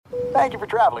Thank you for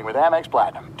traveling with Amex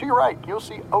Platinum. To your right, you'll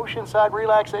see oceanside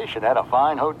relaxation at a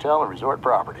fine hotel and resort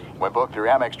property. When booked through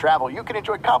Amex Travel, you can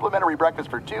enjoy complimentary breakfast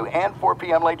for 2 and 4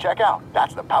 p.m. late checkout.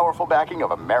 That's the powerful backing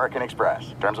of American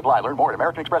Express. Terms apply. Learn more at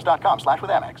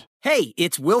americanexpress.com/withAmex. Hey,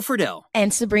 it's Will Friedle.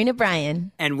 And Sabrina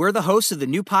Bryan. And we're the hosts of the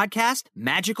new podcast,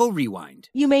 Magical Rewind.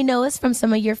 You may know us from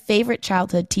some of your favorite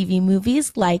childhood TV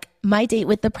movies like My Date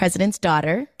with the President's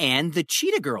Daughter. And the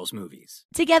Cheetah Girls movies.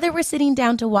 Together, we're sitting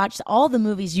down to watch all the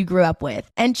movies you grew up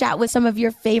with and chat with some of your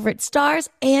favorite stars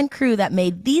and crew that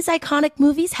made these iconic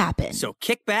movies happen. So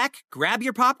kick back, grab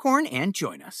your popcorn, and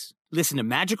join us. Listen to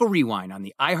Magical Rewind on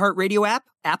the iHeartRadio app,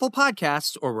 Apple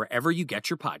Podcasts, or wherever you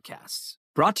get your podcasts.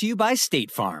 Brought to you by State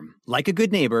Farm. Like a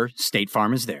good neighbor, State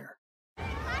Farm is there.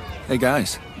 Hey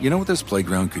guys, you know what this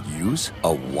playground could use?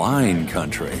 A wine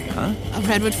country, huh? A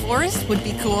redwood forest would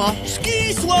be cool.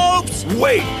 Ski slopes!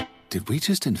 Wait! Did we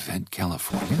just invent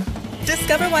California?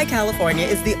 Discover why California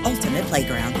is the ultimate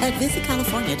playground at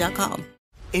visitcalifornia.com.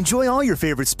 Enjoy all your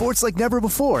favorite sports like never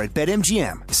before at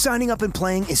BetMGM. Signing up and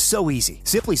playing is so easy.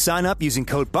 Simply sign up using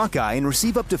code Buckeye and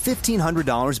receive up to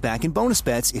 $1,500 back in bonus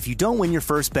bets if you don't win your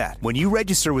first bet. When you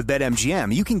register with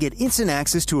BetMGM, you can get instant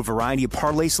access to a variety of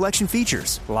parlay selection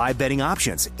features, live betting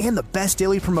options, and the best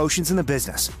daily promotions in the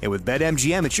business. And with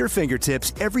BetMGM at your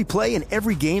fingertips, every play and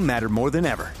every game matter more than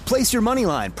ever. Place your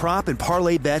moneyline, prop, and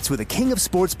parlay bets with the king of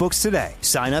sportsbooks today.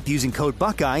 Sign up using code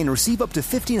Buckeye and receive up to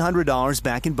 $1,500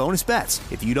 back in bonus bets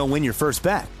if you don't win your first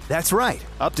bet. That's right,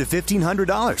 up to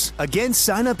 $1,500. Again,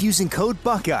 sign up using code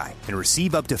Buckeye and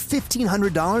receive up to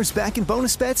 $1,500 back in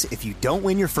bonus bets if you don't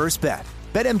win your first bet.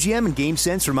 BetMGM and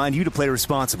GameSense remind you to play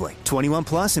responsibly. 21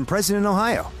 plus and present in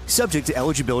Ohio. Subject to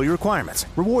eligibility requirements.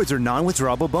 Rewards are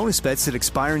non-withdrawable bonus bets that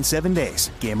expire in 7 days.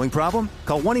 Gambling problem?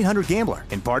 Call 1-800-GAMBLER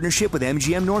in partnership with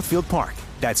MGM Northfield Park.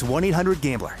 That's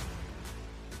 1-800-GAMBLER.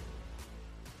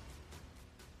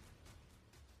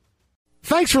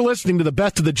 Thanks for listening to the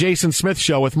Best of the Jason Smith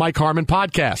Show with Mike Harmon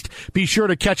podcast. Be sure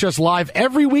to catch us live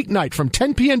every weeknight from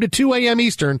 10 p.m. to 2 a.m.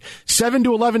 Eastern, 7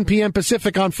 to 11 p.m.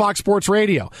 Pacific on Fox Sports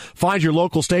Radio. Find your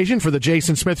local station for the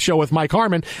Jason Smith Show with Mike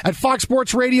Harmon at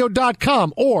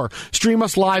foxsportsradio.com or stream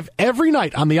us live every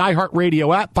night on the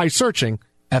iHeartRadio app by searching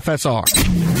FSR.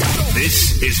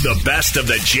 This is the Best of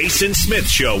the Jason Smith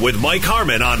Show with Mike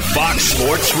Harmon on Fox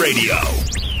Sports Radio.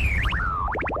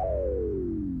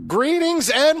 Greetings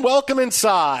and welcome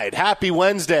inside. Happy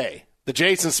Wednesday. The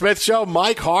Jason Smith Show,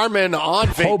 Mike Harmon on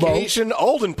vacation.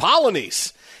 Olden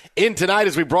Polonies in tonight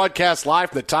as we broadcast live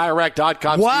from the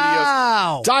TireRack.com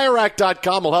studios.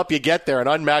 TireRack.com will help you get there. An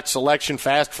unmatched selection,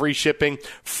 fast, free shipping,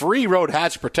 free road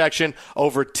hazard protection,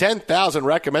 over 10,000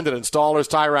 recommended installers.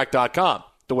 TireRack.com,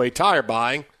 the way tire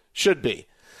buying should be.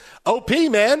 OP,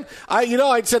 man,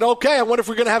 I said, okay, I wonder if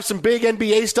we're going to have some big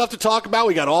NBA stuff to talk about.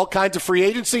 We got all kinds of free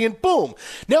agency, and boom,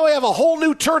 now we have a whole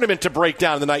new tournament to break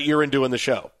down the night you're in doing the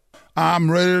show. I'm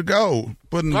ready to go.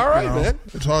 But, all right, man.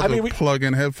 It's hard to plug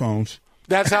in headphones.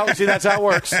 That's how it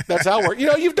works. That's how it works.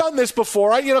 You've done this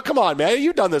before. Come on, man.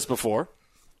 You've done this before.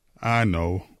 I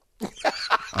know.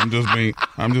 I'm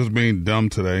just being dumb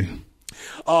today.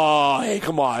 Oh, hey,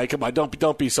 come on.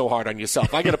 Don't be so hard on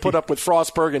yourself. I got to put up with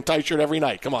Frostberg and tight shirt every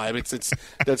night. Come on,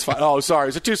 that's fine. Oh, sorry.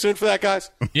 Is it too soon for that, guys?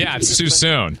 Yeah, it's too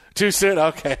soon. Too soon.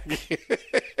 Okay.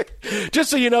 Just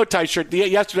so you know, tight shirt.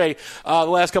 Yesterday, the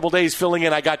last couple of days, filling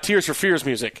in, I got Tears for Fears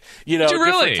music. Did you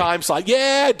really? Different time slot.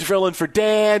 Yeah, filling for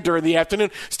Dan during the afternoon.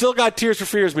 Still got Tears for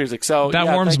Fears music. So that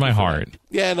warms my heart.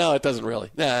 Yeah, no, it doesn't really.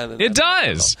 No, it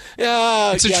does.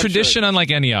 Yeah, it's a tradition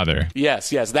unlike any other. Yes,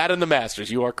 that and the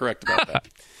Masters. You are correct about that.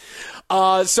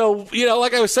 So,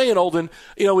 like I was saying, Olden,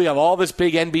 we have all this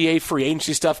big NBA free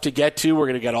agency stuff to get to. We're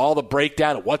going to get all the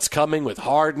breakdown of what's coming with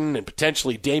Harden and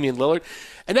potentially Damian Lillard.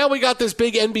 And now we got this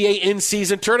big NBA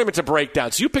in-season tournament to break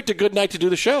down. So you picked a good night to do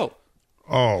the show.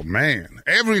 Oh, man.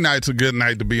 Every night's a good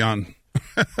night to be on.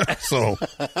 So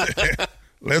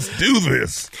let's do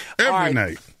this every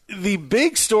night. The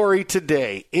big story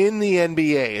today in the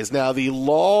NBA is now the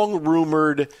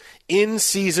long-rumored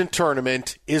in-season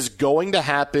tournament is going to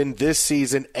happen this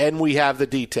season, and we have the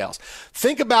details.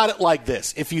 Think about it like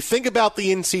this. If you think about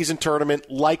the in-season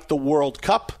tournament like the World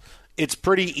Cup, it's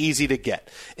pretty easy to get.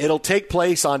 It'll take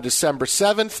place on December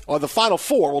 7th, or the Final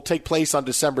Four will take place on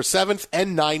December 7th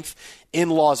and 9th in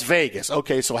Las Vegas.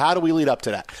 Okay, so how do we lead up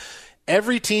to that?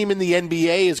 Every team in the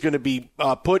NBA is going to be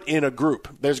put in a group.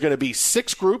 There's going to be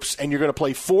 6 groups, and you're going to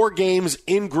play 4 games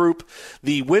in group.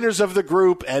 The winners of the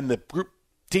group and the group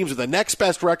Teams with the next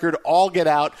best record all get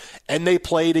out, and they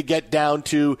play to get down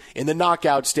to, in the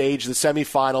knockout stage, the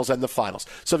semifinals and the finals.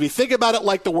 So if you think about it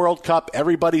like the World Cup,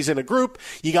 everybody's in a group.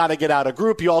 You got to get out of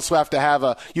group. You also have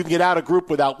to you can get out of group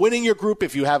without winning your group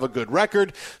if you have a good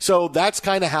record. So that's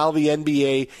kind of how the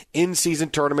NBA in-season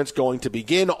tournament's going to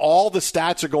begin. All the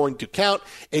stats are going to count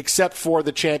except for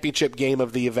the championship game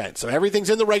of the event. So everything's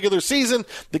in the regular season.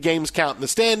 The games count in the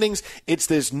standings. It's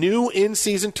this new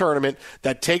in-season tournament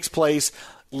that takes place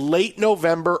late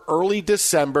November, early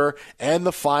December, and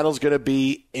the final's going to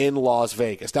be in Las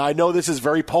Vegas. Now, I know this is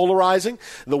very polarizing,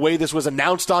 the way this was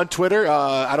announced on Twitter.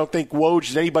 I don't think Woj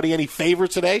did anybody any favors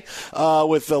today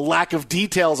with the lack of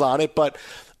details on it, but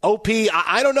OP,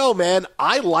 I don't know, man.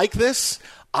 I like this.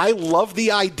 I love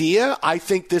the idea. I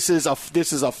think this is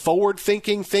a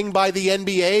forward-thinking thing by the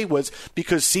NBA, was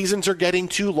because seasons are getting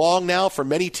too long now for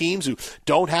many teams who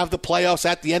don't have the playoffs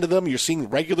at the end of them. You're seeing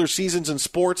regular seasons in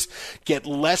sports get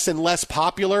less and less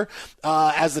popular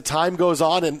as the time goes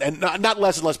on, and not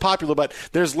less and less popular, but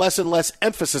there's less and less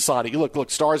emphasis on it. You look,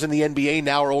 stars in the NBA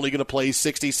now are only going to play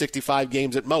 60, 65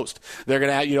 games at most. They're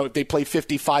going to, if they play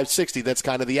 55, 60, that's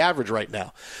kind of the average right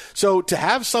now. So to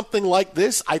have something like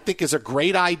this, I think is a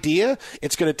great idea.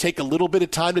 It's going to take a little bit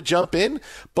of time to jump in,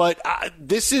 but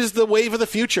this is the wave of the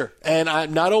future. And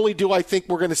not only do I think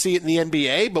we're going to see it in the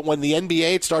NBA, but when the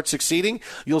NBA starts succeeding,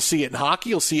 you'll see it in hockey,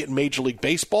 you'll see it in Major League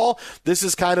Baseball. This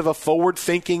is kind of a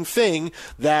forward-thinking thing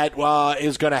that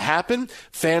is going to happen.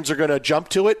 Fans are going to jump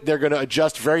to it. They're going to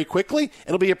adjust very quickly.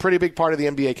 It'll be a pretty big part of the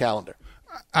NBA calendar.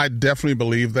 I definitely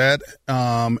believe that,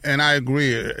 and I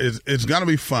agree. It's going to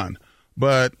be fun,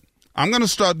 but I'm going to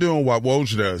start doing what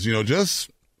Woj does,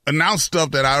 just announce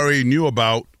stuff that I already knew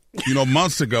about,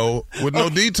 months ago with no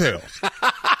details.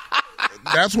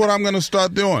 That's what I'm going to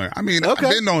start doing. I mean, okay.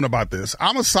 I've been knowing about this.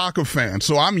 I'm a soccer fan,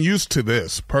 so I'm used to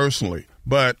this personally.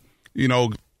 But,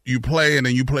 you play and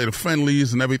then you play the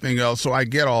friendlies and everything else, so I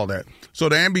get all that. So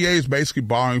the NBA is basically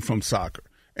borrowing from soccer,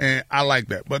 and I like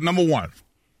that. But number one,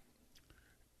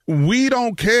 we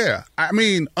don't care. I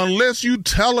mean, unless you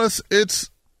tell us it's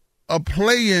a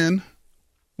play-in,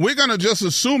 we're going to just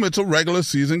assume it's a regular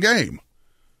season game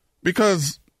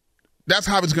because that's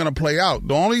how it's going to play out.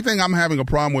 The only thing I'm having a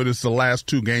problem with is the last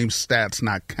two games stats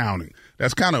not counting.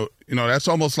 That's kind of, that's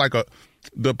almost like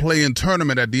the play-in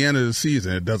tournament at the end of the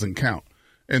season. It doesn't count.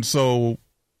 And so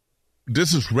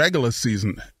this is regular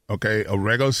season, okay, a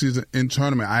regular season in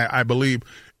tournament. I believe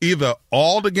either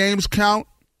all the games count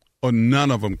or none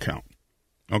of them count.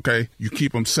 Okay, you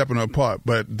keep them separate and apart,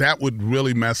 but that would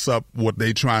really mess up what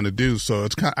they're trying to do. So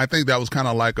I think that was kind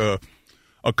of like a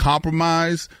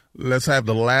compromise. Let's have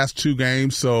the last two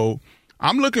games. So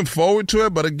I'm looking forward to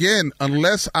it. But again,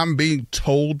 unless I'm being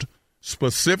told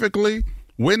specifically,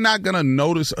 we're not going to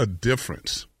notice a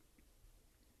difference.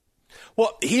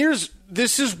 Well,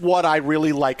 this is what I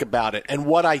really like about it and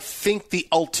what I think the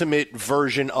ultimate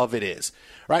version of it is.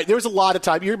 Right, there was a lot of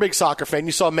time. You're a big soccer fan.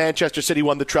 You saw Manchester City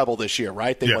won the treble this year,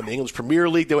 right? They won the English Premier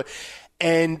League.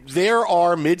 And there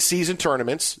are mid-season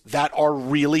tournaments that are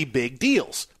really big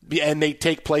deals. And they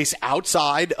take place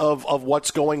outside of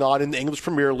what's going on in the English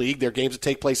Premier League. They're games that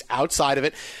take place outside of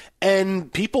it.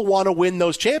 And people want to win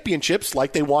those championships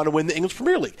like they want to win the English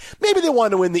Premier League. Maybe they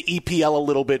want to win the EPL a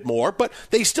little bit more, but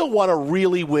they still want to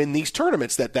really win these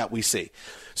tournaments that we see.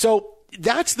 So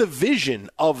that's the vision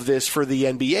of this for the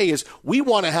NBA is we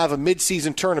want to have a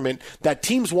midseason tournament that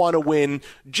teams want to win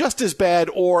just as bad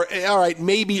or, all right,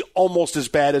 maybe almost as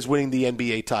bad as winning the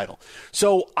NBA title.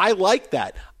 So I like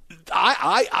that.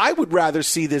 I would rather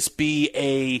see this be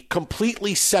a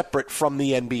completely separate from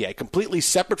the NBA, completely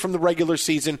separate from the regular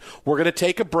season. We're going to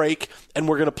take a break and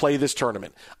we're going to play this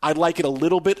tournament. I'd like it a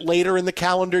little bit later in the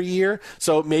calendar year,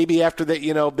 so maybe after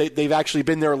they've actually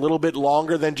been there a little bit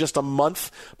longer than just a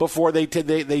month before they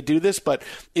do this. But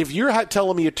if you're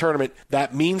telling me a tournament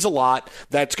that means a lot,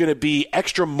 that's going to be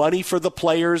extra money for the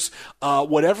players,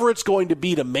 whatever it's going to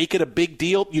be to make it a big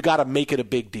deal, you got to make it a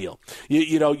big deal.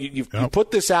 You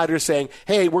put this out here saying,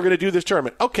 hey, we're going to do this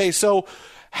tournament. Okay, so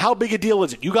how big a deal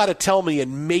is it? You got to tell me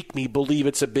and make me believe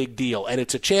it's a big deal. And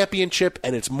it's a championship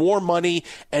and it's more money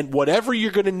and whatever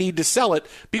you're going to need to sell it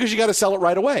because you got to sell it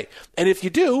right away. And if you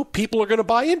do, people are going to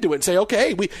buy into it and say,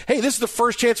 okay, this is the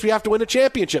first chance we have to win a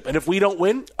championship. And if we don't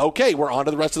win, okay, we're on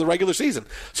to the rest of the regular season.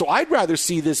 So I'd rather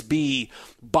see this be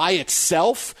by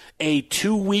itself a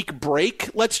 2-week break,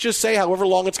 let's just say, however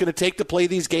long it's going to take to play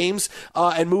these games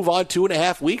and move on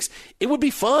 2.5 weeks. It would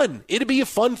be fun. It'd be a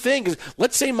fun thing. 'Cause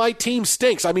let's say my team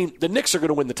stinks. Knicks. I mean, the Knicks are going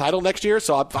to win the title next year,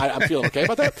 so I'm feeling okay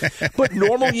about that. But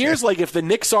normal years, like if the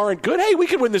Knicks aren't good, hey, we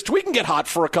can win this. We can get hot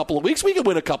for a couple of weeks. We can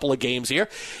win a couple of games here.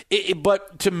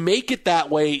 But to make it that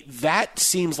way, that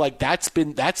seems like that's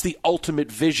the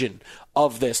ultimate vision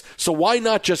of this. So why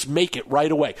not just make it right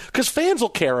away? Because fans will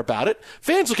care about it.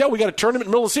 Fans will care. We got a tournament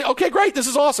in the middle of the season. Okay, great. This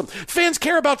is awesome. Fans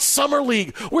care about Summer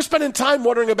League. We're spending time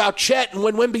wondering about Chet and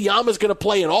when Wembanyama's going to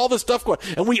play and all this stuff going.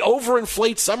 And we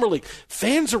overinflate Summer League.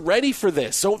 Fans are ready for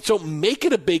this. So make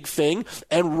it a big thing,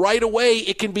 and right away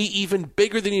it can be even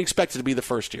bigger than you expected to be the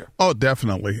first year. Oh,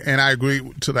 definitely. And I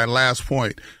agree to that last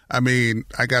point. I mean,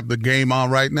 I got the game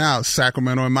on right now,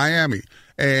 Sacramento and Miami,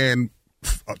 and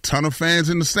a ton of fans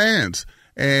in the stands,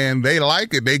 and they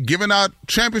like it. They're giving out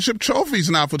championship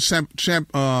trophies now for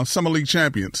Summer League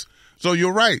champions. So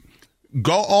you're right.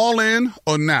 Go all in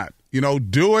or not.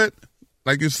 Do it.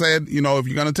 Like you said, if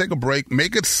you're going to take a break,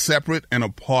 make it separate and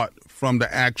apart from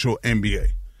the actual NBA.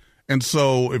 And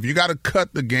so if you got to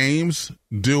cut the games,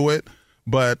 do it.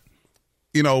 But,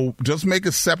 just make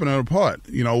it separate and apart.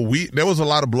 There was a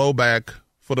lot of blowback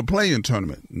for the play-in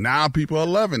tournament. Now people are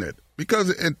loving it, because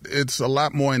it's a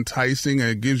lot more enticing and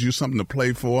it gives you something to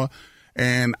play for.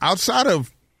 And outside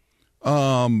of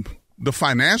the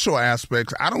financial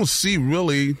aspects, I don't see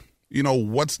really,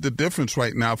 what's the difference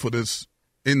right now for this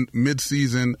in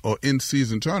mid-season or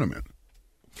in-season tournament.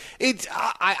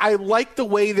 I like the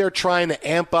way they're trying to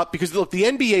amp up, because look, the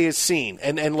NBA has seen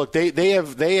and look, they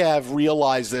have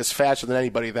realized this faster than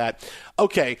anybody that,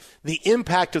 okay, the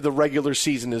impact of the regular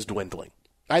season is dwindling.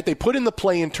 Right? They put in the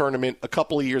play-in tournament a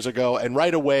couple of years ago, and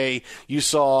right away you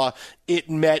saw it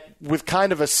met with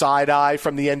kind of a side eye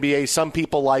from the NBA. Some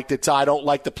people liked it. I don't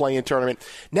like the play-in tournament.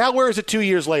 Now, where is it 2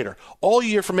 years later? All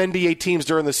you hear from NBA teams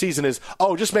during the season is,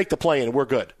 oh, just make the play-in and we're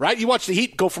good. Right? You watch the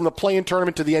Heat go from the play-in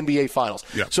tournament to the NBA Finals.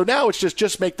 Yeah. So now it's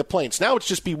just make the play-in. So now it's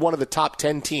just be one of the top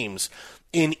 10 teams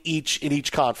in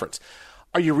each conference.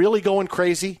 Are you really going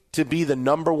crazy to be the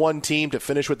number one team to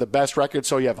finish with the best record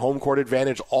so you have home court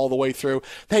advantage all the way through?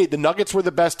 Hey, the Nuggets were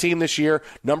the best team this year,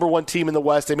 number one team in the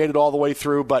West. They made it all the way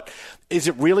through, but is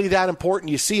it really that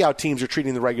important? You see how teams are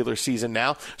treating the regular season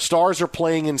now. Stars are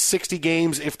playing in 60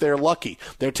 games if they're lucky.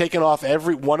 They're taking off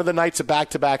every one of the nights of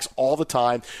back-to-backs all the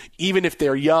time, even if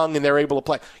they're young and they're able to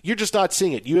play. You're just not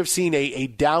seeing it. You have seen a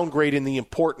downgrade in the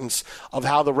importance of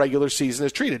how the regular season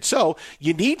is treated. So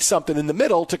you need something in the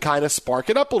middle to kind of spark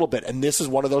it up a little bit, and this is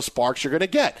one of those sparks you're going to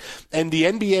get. And the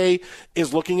NBA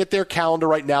is looking at their calendar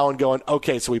right now and going,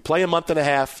 okay, so we play a month and a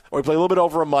half, or we play a little bit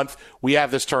over a month. We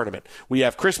have this tournament. We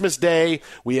have Christmas Day.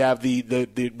 We have we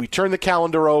turn the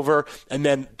calendar over, and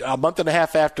then a month and a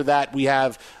half after that, we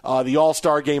have the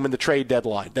All-Star game and the trade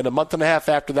deadline. Then a month and a half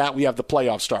after that, we have the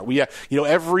playoff start. We have,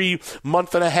 every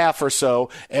month and a half or so,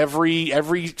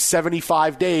 every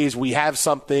 75 days, we have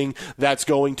something that's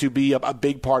going to be a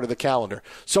big part of the calendar.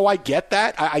 So I get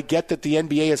that. I get that the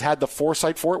NBA has had the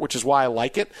foresight for it, which is why I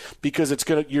like it, because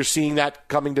you're seeing that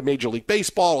coming to Major League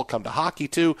Baseball. It'll come to hockey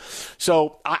too.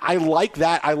 So I like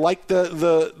that. I like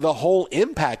the whole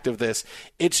impact of this.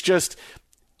 It's just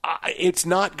it's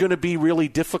not going to be really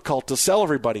difficult to sell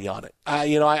everybody on it.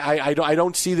 I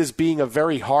don't see this being a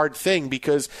very hard thing,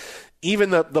 because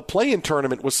even the play-in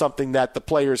tournament was something that the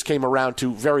players came around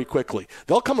to very quickly.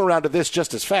 They'll come around to this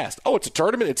just as fast. Oh, it's a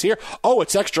tournament. It's here. Oh,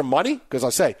 it's extra money. Because I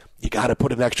say, you got to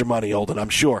put in extra money, Olden. I'm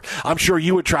sure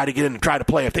you would try to get in and try to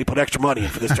play if they put extra money in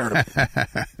for this tournament.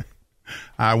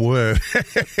 I would.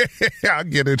 I'll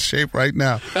get in shape right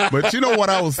now. But you know what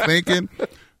I was thinking?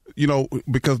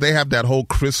 Because they have that whole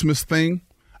Christmas thing.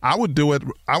 I would do it.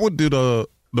 I would do the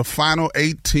final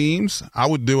 8 teams. I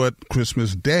would do it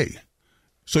Christmas Day.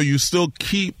 So you still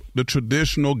keep the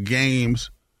traditional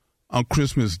games on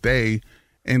Christmas Day,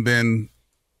 and then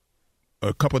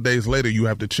a couple of days later you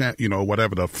have the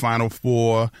the Final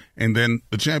Four, and then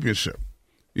the championship.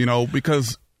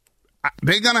 Because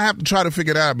they're gonna have to try to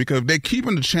figure it out, because if they're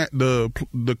keeping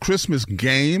the Christmas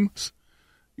games,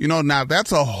 now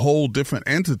that's a whole different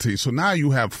entity. So now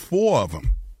you have 4 of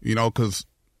them. Because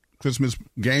Christmas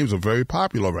games are very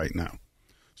popular right now.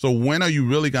 So when are you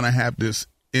really gonna have this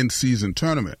in-season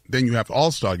tournament? Then you have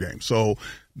All-Star games. So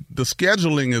the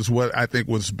scheduling is what I think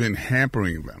was been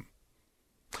hampering them.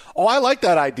 Oh, I like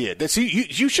that idea.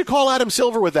 You should call Adam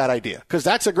Silver with that idea, because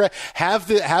that's a great. Have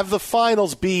the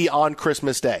finals be on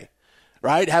Christmas Day,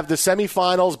 right? Have the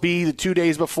semifinals be the 2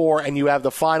 days before, and you have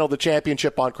the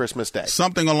championship on Christmas Day.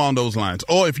 Something along those lines.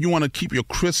 Or if you want to keep your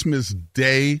Christmas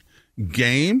Day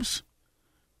games,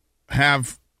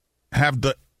 have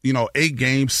the 8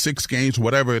 games, 6 games,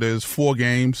 whatever it is, 4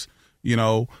 games,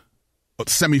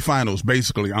 semifinals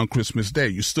basically on Christmas Day.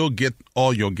 You still get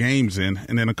all your games in,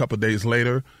 and then a couple of days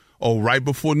later, or right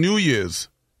before New Year's,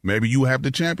 maybe you have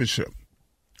the championship.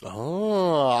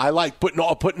 Oh, I like putting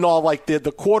all like the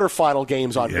quarterfinal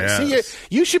games on. Yes.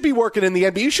 See, you should be working in the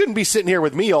NBA. You shouldn't be sitting here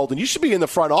with me, Olden. You should be in the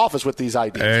front office with these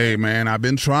ideas. Hey, man, I've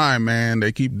been trying, man.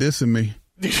 They keep dissing me.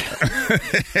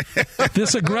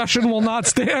 This aggression will not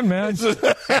stand, man.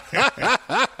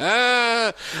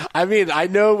 I mean, I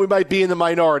know we might be in the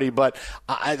minority, but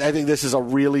I think this is a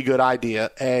really good idea,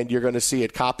 and you're going to see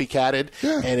it copycatted,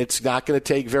 and it's not going to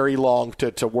take very long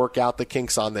to work out the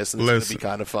kinks on this, and it's going to be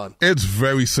kind of fun. It's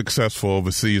very successful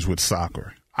overseas with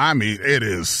soccer. I mean, it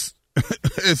is.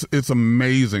 It's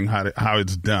amazing how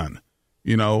it's done.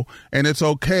 You know, and it's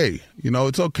okay. You know,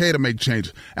 it's okay to make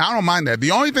changes. I don't mind that. The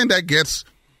only thing that gets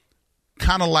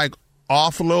kind of like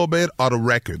off a little bit are the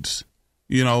records.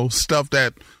 You know, stuff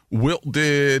that Wilt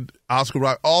did, Oscar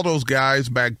Rock, all those guys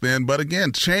back then. But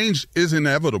again, change is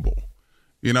inevitable.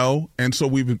 You know, and so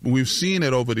we've seen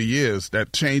it over the years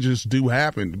that changes do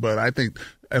happen. But I think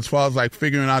as far as like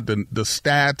figuring out the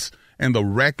stats and the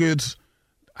records,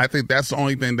 I think that's the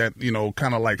only thing that, you know,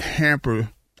 kind of like hamper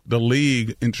the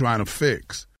league in trying to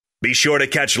fix. Be sure to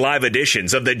catch live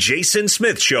editions of The Jason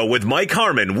Smith Show with Mike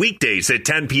Harmon weekdays at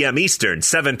 10 p.m. Eastern,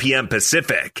 7 p.m.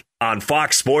 Pacific on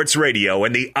Fox Sports Radio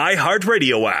and the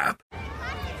iHeartRadio app.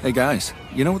 Hey, guys,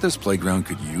 you know what this playground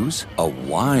could use? A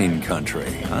wine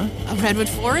country, huh? A redwood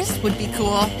forest would be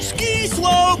cool. Ski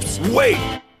slopes! Wait!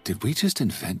 Did we just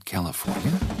invent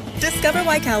California? Discover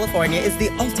why California is the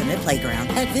ultimate playground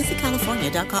at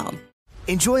visitcalifornia.com.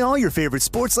 Enjoy all your favorite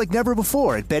sports like never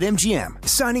before at BetMGM.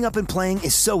 Signing up and playing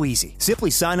is so easy.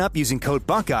 Simply sign up using code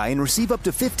Buckeye and receive up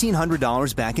to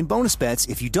 $1,500 back in bonus bets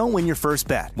if you don't win your first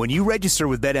bet. When you register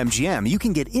with BetMGM, you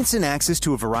can get instant access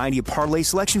to a variety of parlay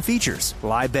selection features,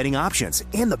 live betting options,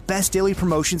 and the best daily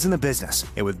promotions in the business.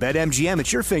 And with BetMGM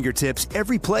at your fingertips,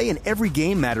 every play and every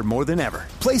game matter more than ever.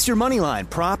 Place your moneyline,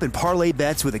 prop, and parlay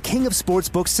bets with the king of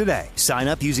sportsbooks today. Sign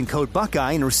up using code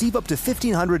Buckeye and receive up to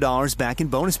 $1,500 back in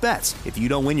bonus bets if you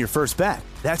don't win your first bet.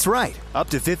 That's right, up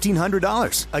to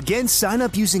 $1,500. Again, sign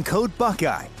up using code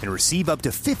Buckeye and receive up to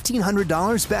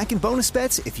 $1,500 back in bonus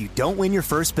bets if you don't win your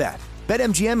first bet.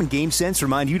 BetMGM and GameSense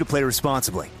remind you to play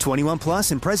responsibly. 21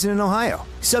 plus and present in Ohio.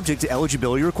 Subject to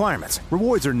eligibility requirements.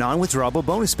 Rewards are non-withdrawable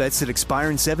bonus bets that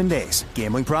expire in 7 days.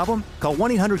 Gambling problem? Call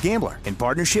 1-800-GAMBLER in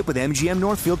partnership with MGM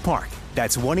Northfield Park.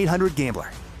 That's 1-800-GAMBLER.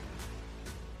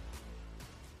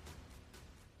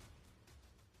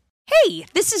 Hey,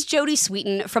 this is Jodie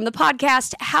Sweetin from the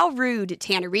podcast How Rude,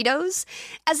 Tanneritos.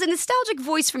 As a nostalgic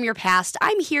voice from your past,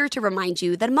 I'm here to remind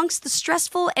you that amongst the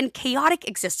stressful and chaotic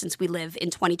existence we live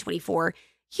in 2024,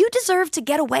 you deserve to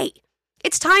get away.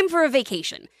 It's time for a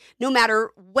vacation, no matter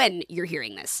when you're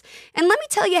hearing this. And let me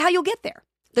tell you how you'll get there.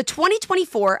 The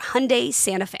 2024 Hyundai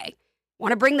Santa Fe.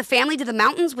 Want to bring the family to the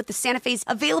mountains with the Santa Fe's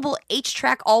available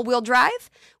H-Track all-wheel drive?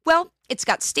 Well, it's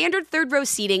got standard third-row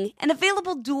seating and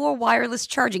available dual wireless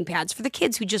charging pads for the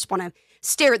kids who just want to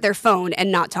stare at their phone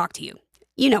and not talk to you.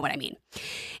 You know what I mean.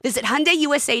 Visit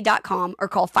HyundaiUSA.com or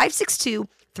call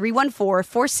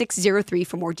 562-314-4603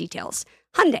 for more details.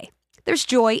 Hyundai, there's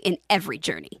joy in every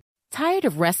journey. Tired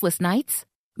of restless nights?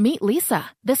 Meet Lisa,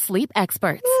 the sleep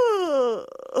experts.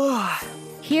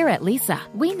 Here at Lisa,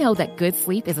 we know that good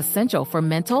sleep is essential for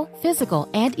mental, physical,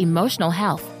 and emotional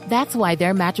health. That's why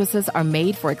their mattresses are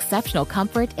made for exceptional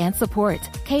comfort and support,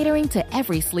 catering to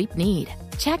every sleep need.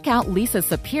 Check out Lisa's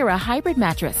Sapira Hybrid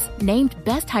Mattress, named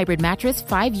Best Hybrid Mattress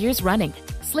 5 years running.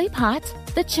 Sleep hot?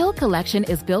 The Chill Collection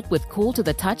is built with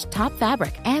cool-to-the-touch top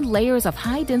fabric and layers of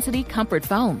high-density comfort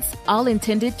foams, all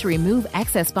intended to remove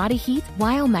excess body heat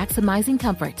while maximizing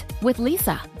comfort. With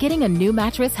Lisa, getting a new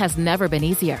mattress has never been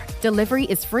easier. Delivery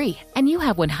is free, and you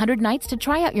have 100 nights to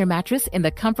try out your mattress in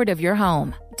the comfort of your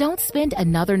home. Don't spend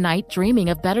another night dreaming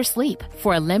of better sleep.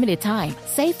 For a limited time,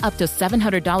 save up to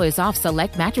 $700 off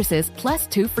select mattresses plus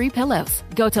 2 free pillows.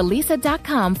 Go to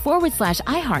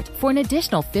lisa.com/iHeart for an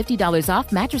additional $50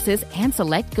 off mattresses and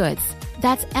select goods.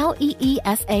 That's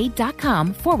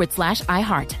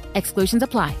LEESA.com/iHeart. Exclusions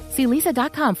apply. See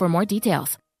lisa.com for more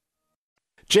details.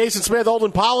 Jason Smith,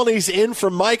 Olden Polonies in for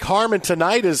Mike Harmon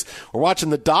tonight as we're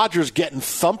watching the Dodgers getting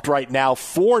thumped right now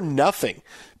 4-0.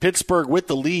 Pittsburgh with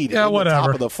the lead in the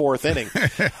top of the fourth inning.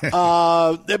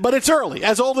 But it's early.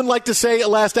 As Olden liked to say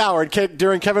last hour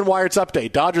during Kevin Wyatt's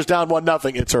update, Dodgers down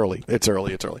 1-0. It's early. It's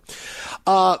early.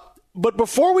 But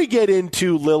before we get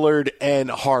into Lillard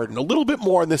and Harden, a little bit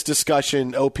more in this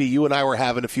discussion, OP, you and I were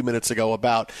having a few minutes ago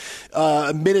about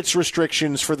minutes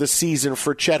restrictions for the season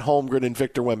for Chet Holmgren and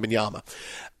Victor Wembanyama.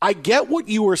 I get what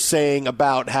you were saying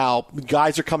about how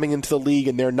guys are coming into the league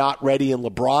and they're not ready, and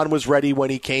LeBron was ready when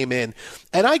he came in.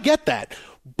 And I get that.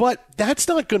 But that's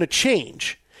not going to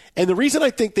change. And the reason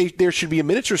I think there should be a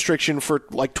minutes restriction for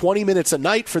like 20 minutes a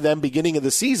night for them beginning of the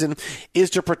season is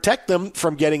to protect them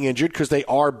from getting injured, because they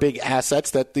are big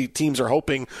assets that the teams are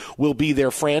hoping will be their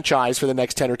franchise for the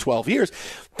next 10 or 12 years.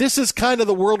 This is kind of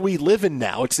the world we live in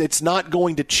now. It's not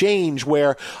going to change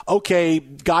where, okay,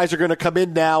 guys are going to come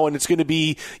in now and it's going to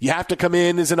be, you have to come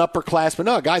in as an upperclassman.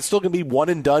 No, guys still going to be one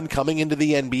and done coming into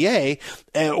the NBA,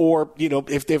 or,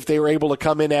 if they were able to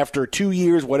come in after 2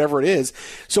 years, whatever it is.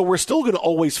 So we're still going to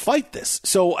always fight this.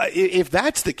 So if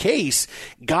that's the case,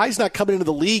 guys not coming into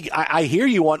the league, I hear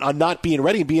you on not being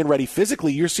ready and being ready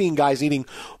physically. You're seeing guys needing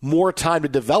more time to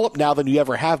develop now than you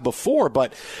ever have before.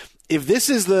 But if this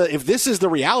is the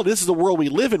reality, this is the world we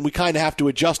live in, we kind of have to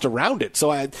adjust around it.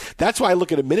 So that's why I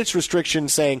look at a minutes restriction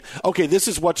saying, okay, this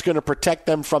is what's going to protect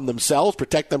them from themselves,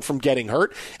 protect them from getting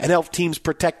hurt, and help teams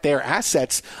protect their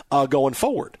assets going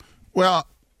forward. Well,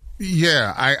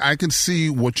 yeah, I can see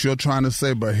what you're trying to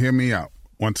say, but hear me out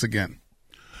once again.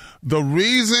 The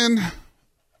reason,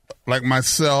 like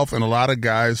myself and a lot of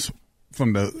guys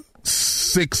from the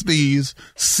 60s,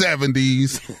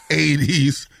 70s,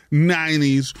 80s,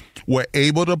 90s were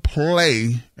able to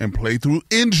play and play through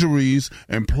injuries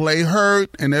and play hurt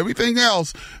and everything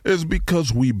else is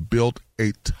because we built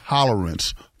a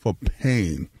tolerance for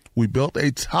pain. We built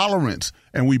a tolerance,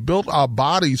 and we built our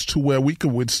bodies to where we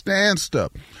could withstand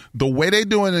stuff. The way they're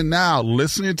doing it now,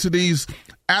 listening to these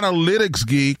analytics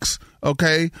geeks,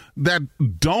 okay, that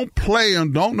don't play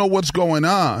and don't know what's going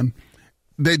on,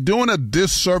 they're doing a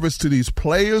disservice to these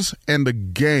players and the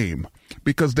game,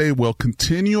 because they will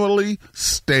continually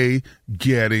stay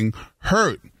getting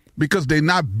hurt because they're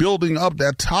not building up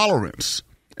that tolerance.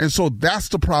 And so that's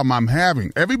the problem I'm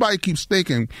having. Everybody keeps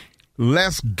thinking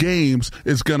less games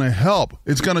is going to help.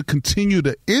 It's going to continue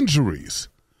the injuries.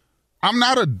 I'm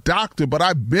not a doctor, but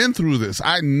I've been through this.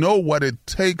 I know what it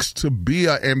takes to be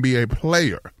an NBA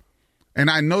player. And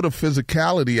I know the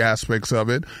physicality aspects of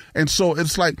it. And so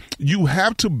it's like you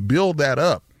have to build that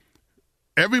up.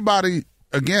 Everybody,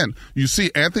 again, you see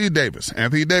Anthony Davis.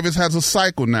 Anthony Davis has a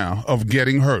cycle now of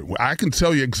getting hurt. I can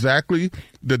tell you exactly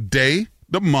the day,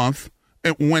 the month,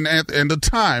 and the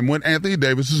time when Anthony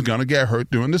Davis is going to get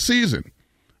hurt during the season.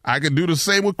 I can do the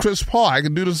same with Chris Paul. I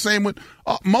can do the same with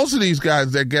most of these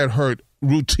guys that get hurt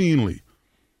routinely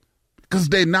because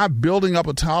they're not building up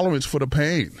a tolerance for the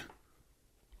pain.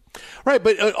 Right,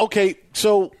 but okay,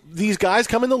 so these guys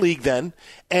come in the league then,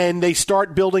 and they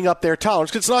start building up their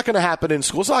tolerance. 'Cause it's not going to happen in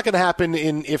school. It's not going to happen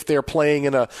if they're playing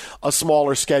in a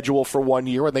smaller schedule for 1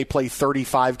 year and they play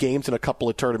 35 games and a couple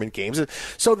of tournament games.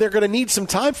 So they're going to need some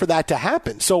time for that to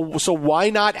happen. So why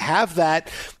not have that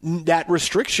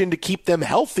restriction to keep them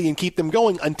healthy and keep them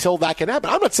going until that can happen?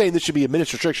 I'm not saying this should be a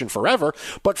minutes restriction forever,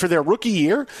 but for their rookie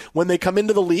year, when they come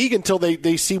into the league until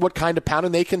they see what kind of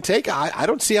pounding they can take, I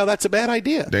don't see how that's a bad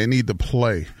idea. They need to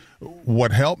play.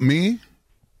 What helped me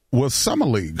was Summer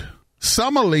League.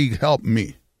 Summer League helped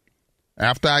me.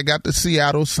 After I got to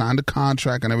Seattle, signed a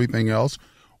contract and everything else,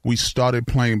 we started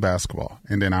playing basketball.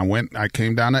 And then I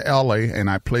came down to L.A. and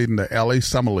I played in the L.A.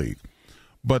 Summer League.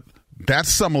 But that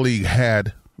Summer League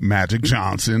had Magic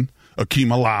Johnson, Akeem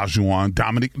Olajuwon,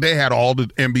 Dominic. They had all the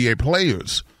NBA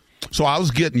players. So I was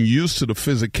getting used to the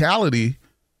physicality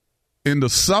in the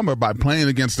summer by playing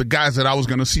against the guys that I was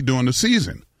going to see during the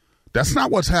season. That's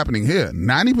not what's happening here.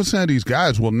 90% of these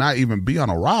guys will not even be on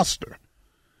a roster.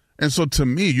 And so to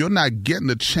me, you're not getting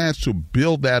the chance to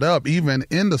build that up even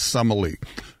in the Summer League.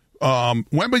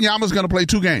 Wembanyama's going to play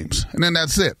 2 games, and then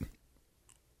that's it.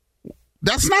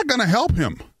 That's not going to help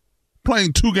him.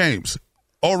 Playing 2 games,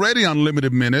 already on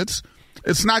limited minutes,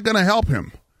 it's not going to help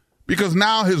him because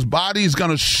now his body's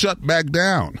going to shut back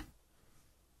down.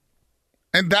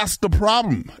 And that's the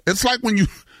problem. It's like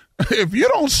if you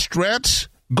don't stretch,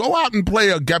 go out and play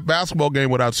a basketball game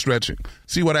without stretching.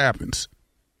 See what happens.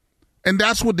 And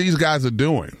that's what these guys are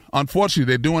doing. Unfortunately,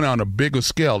 they're doing it on a bigger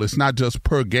scale. It's not just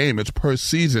per game. It's per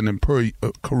season and per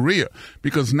career.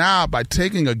 Because now by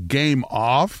taking a game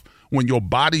off when your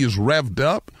body is revved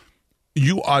up,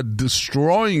 you are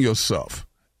destroying yourself.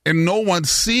 And no one's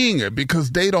seeing it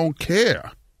because they don't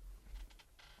care.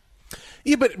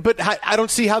 Yeah, but I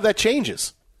don't see how that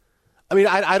changes. I mean,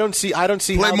 I don't see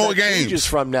Play how more that games. Changes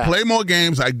from now. Play more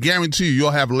games. I guarantee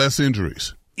you'll have less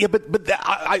injuries. Yeah, but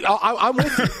I'm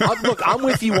with you. Look, I'm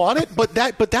with you on it. But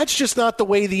that's just not the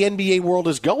way the NBA world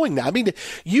is going now. I mean,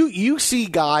 you see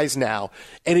guys now,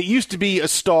 and it used to be a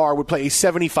star would play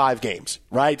 75 games,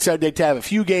 right? So they'd have a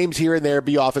few games here and there,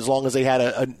 be off as long as they had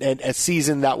a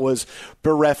season that was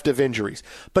bereft of injuries.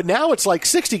 But now it's like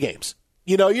 60 games.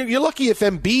 You're lucky if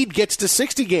Embiid gets to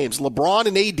 60 games. LeBron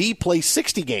and AD play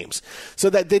 60 games. So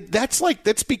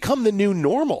that's become the new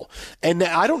normal. And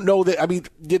I don't know that,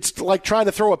 it's like trying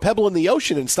to throw a pebble in the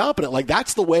ocean and stopping it. Like,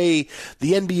 that's the way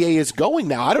the NBA is going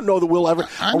now. I don't know that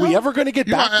are we ever going to get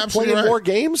back to playing more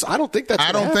games? I don't think that's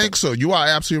I don't think so. You are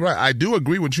absolutely right. I do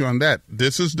agree with you on that.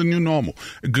 This is the new normal.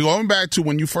 Going back to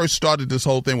when you first started this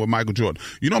whole thing with Michael Jordan.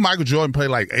 Michael Jordan played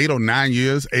like 8 or 9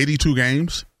 years, 82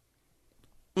 games?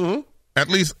 Mm-hmm. At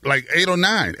least like 8 or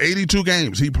 9, 82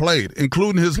 games he played,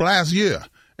 including his last year.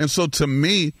 And so to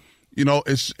me,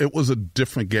 it was a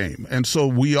different game. And so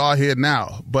we are here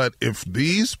now. But if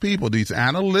these people, these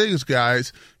analytics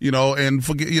guys, and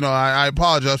forget, I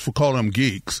apologize for calling them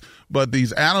geeks, but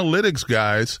these analytics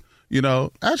guys,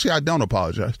 actually I don't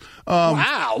apologize.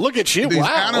 Wow, look at you. These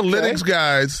analytics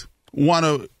guys want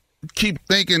to keep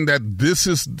thinking that this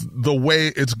is the way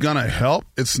it's going to help.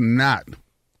 It's not.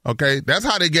 Okay? That's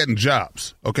how they're getting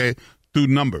jobs, okay, through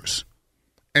numbers.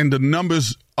 And the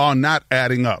numbers are not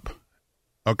adding up,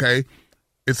 okay?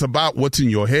 It's about what's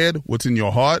in your head, what's in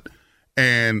your heart,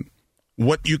 and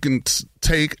what you can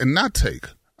take and not take.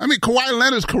 Kawhi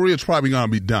Leonard's career is probably going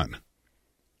to be done,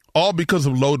 all because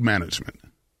of load management.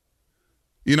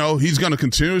 He's going to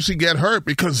continuously get hurt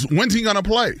because when's he going to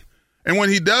play? And when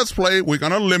he does play, we're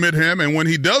going to limit him, and when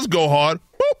he does go hard,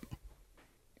 boop.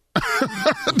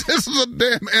 This is a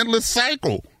damn endless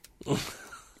cycle.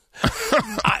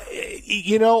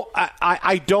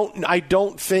 I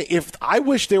don't think I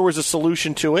wish there was a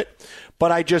solution to it, but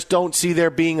I just don't see there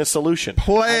being a solution.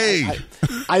 Play.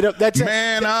 I don't. That's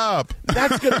man up.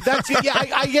 That's gonna. That's yeah.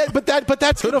 I get, but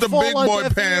that's gonna fall big on boy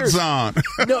deaf pants ears. on.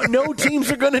 No teams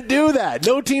are gonna do that.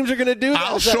 No teams are gonna do that.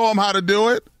 I'll show them how to do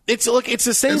it. It's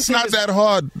the same. It's not that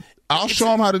hard. I'll show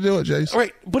them how to do it, Jason.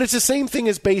 Right, but it's the same thing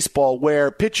as baseball, where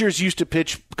pitchers used to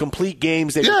pitch complete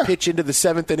games. They would pitch into the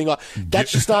seventh inning.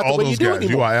 That's just not the way you do it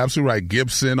anymore. You are absolutely right.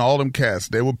 Gibson, all them cats,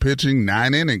 they were pitching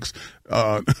 9 innings.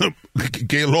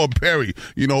 Gaylord Perry,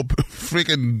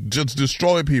 freaking just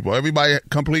destroying people. Everybody,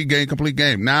 complete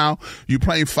game. Now, you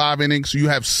playing 5 innings. You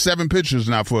have 7 pitchers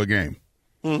now for a game.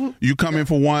 Mm-hmm. You come in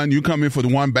for one. You come in for the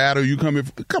one batter. You come in.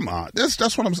 Come on, that's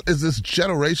what I'm. Is this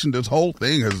generation? This whole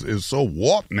thing is so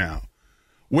warped now.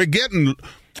 We're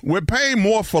paying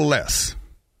more for less.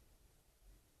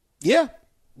 Yeah,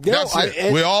 that's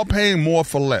it. We're all paying more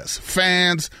for less.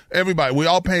 Fans, everybody, we're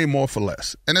all paying more for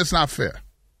less, and it's not fair.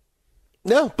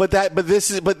 No, but this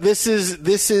is.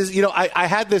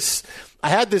 I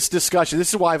had this discussion.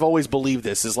 This is why I've always believed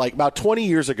this. Is like about 20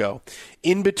 years ago,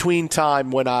 in between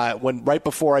time when right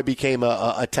before I became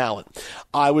a talent,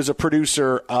 I was a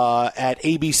producer at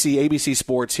ABC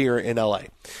Sports here in LA.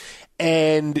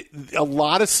 And a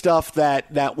lot of stuff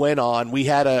that went on. We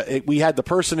had the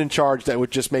person in charge that would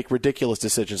just make ridiculous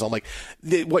decisions. I'm like,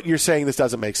 what you're saying, this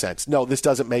doesn't make sense. No, this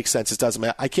doesn't make sense.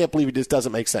 I can't believe this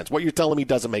doesn't make sense. What you're telling me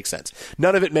doesn't make sense.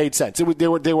 None of it made sense.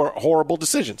 They were horrible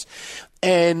decisions.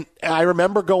 And I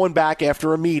remember going back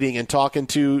after a meeting and talking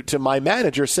to my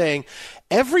manager saying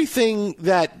everything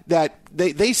that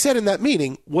they said in that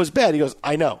meeting was bad. He goes,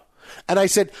 I know. And I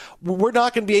said, we're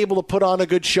not going to be able to put on a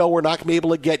good show. We're not going to be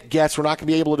able to get guests. We're not going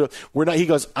to be able to He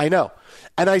goes, I know.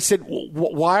 And I said,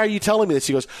 why are you telling me this?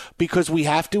 He goes, because we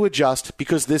have to adjust,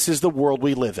 because this is the world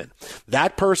we live in.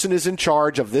 That person is in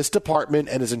charge of this department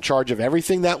and is in charge of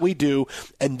everything that we do,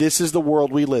 and this is the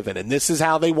world we live in, and this is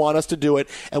how they want us to do it,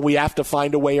 and we have to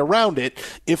find a way around it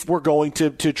if we're going to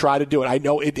try to do it. I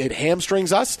know it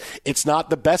hamstrings us. It's not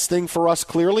the best thing for us,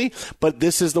 clearly, but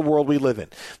this is the world we live in.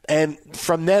 And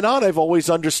from then on, I've always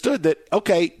understood that,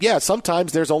 okay, yeah,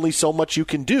 sometimes there's only so much you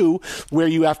can do where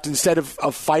you have to, instead of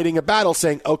fighting a battle,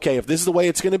 saying, okay, if this is the way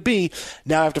it's going to be,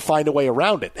 now I have to find a way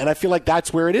around it. And I feel like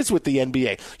that's where it is with the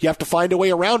NBA. You have to find a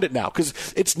way around it now,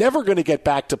 because it's never going to get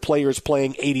back to players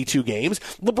playing 82 games.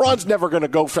 LeBron's never going to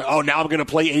go for, now I'm going to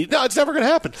play 80. No, it's never going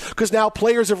to happen, because now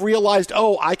players have realized,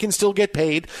 I can still get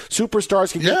paid.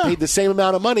 Superstars can get paid the same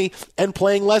amount of money and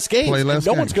playing less games.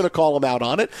 No one's going to call them out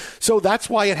on it. So that's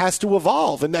why it has to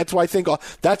evolve. And that's why I think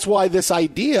that's why this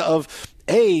idea of,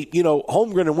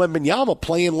 Holmgren and Wembanyama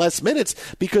playing less minutes,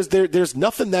 because there's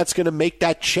nothing that's going to make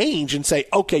that change and say,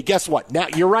 okay, guess what? Now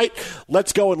you're right.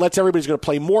 Let's go and everybody's going to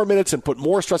play more minutes and put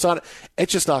more stress on it.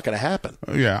 It's just not going to happen.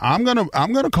 Yeah, I'm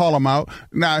gonna call them out.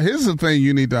 Now, here's the thing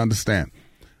you need to understand.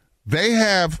 They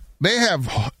have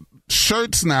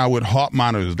shirts now with heart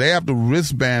monitors. They have the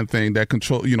wristband thing that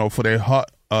control, for their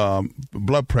heart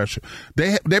blood pressure.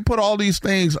 They put all these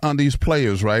things on these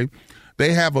players, right?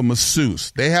 They have a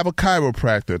masseuse. They have a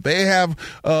chiropractor. They have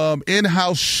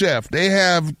in-house chef. They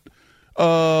have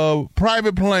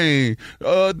private plane.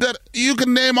 That you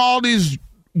can name all these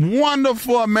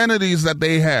wonderful amenities that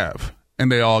they have,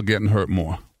 and they all getting hurt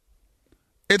more.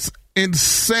 It's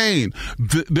insane.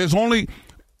 This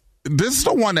is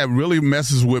the one that really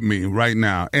messes with me right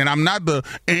now. And I'm not the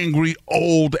angry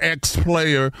old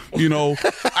ex-player,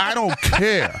 I don't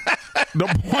care. The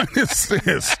point is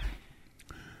this.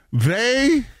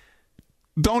 They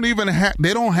don't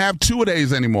have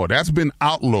 2-a-days anymore. That's been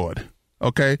outlawed.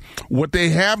 Okay? What they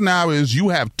have now is you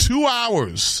have 2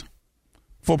 hours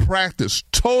for practice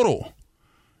total.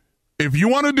 If you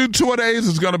want to do 2-a-days,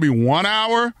 it's going to be 1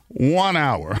 hour, 1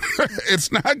 hour.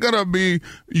 It's not going to be,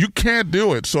 you can't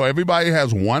do it. So everybody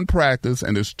has one practice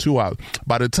and it's 2 hours.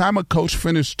 By the time a coach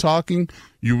finished talking,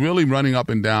 you're really running up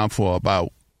and down for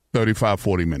about 35,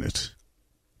 40 minutes.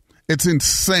 It's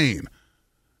insane.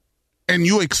 And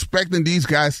you expecting these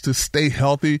guys to stay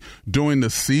healthy during the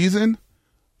season?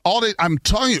 I'm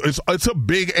telling you, it's a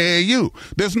big AAU.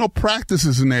 There's no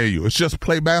practices in AAU. It's just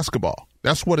play basketball.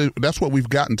 That's what we've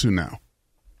gotten to now.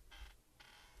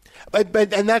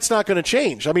 And that's not going to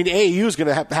change. I mean, AAU is going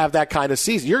to have that kind of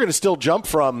season. You're going to still jump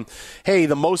from, hey,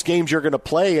 the most games you're going to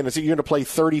play, and you're going to play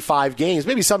 35 games.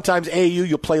 Maybe sometimes AAU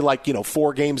you'll play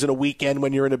 4 games in a weekend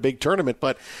when you're in a big tournament,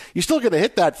 but you're still going to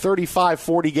hit that 35,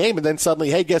 40 game, and then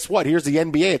suddenly, hey, guess what? Here's the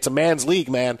NBA. It's a man's league,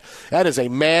 man. That is a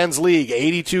man's league.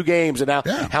 82 games, and now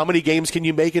how many games can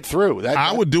you make it through?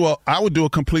 I would do a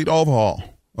complete overhaul.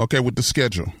 Okay, with the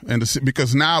schedule.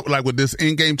 Because now, with this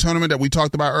in-game tournament that we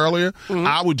talked about earlier,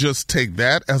 I would just take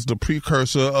that as the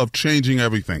precursor of changing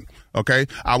everything. Okay?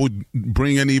 I would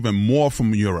bring in even more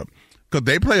from Europe. Because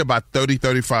they play about 30,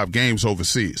 35 games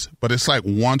overseas. But it's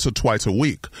once or twice a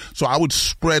week. So I would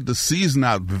spread the season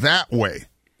out that way.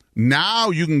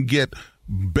 Now you can get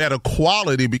better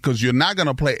quality because you're not going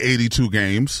to play 82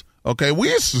 games. Okay? We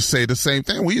used to say the same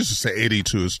thing. We used to say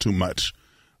 82 is too much.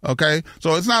 Okay,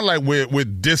 so it's not like we're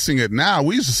dissing it now.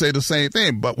 We used to say the same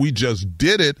thing, but we just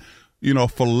did it,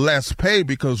 for less pay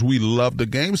because we love the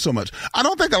game so much. I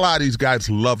don't think a lot of these guys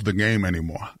love the game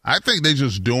anymore. I think they're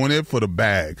just doing it for the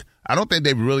bag. I don't think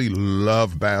they really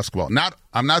love basketball.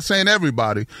 I'm not saying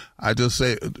everybody. I just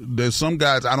say there's some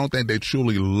guys I don't think they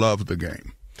truly love the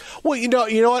game. Well, you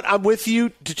know what? I'm with you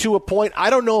to a point. I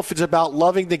don't know if it's about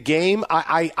loving the game.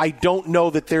 I don't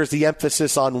know that there's the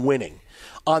emphasis on winning.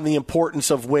 On the importance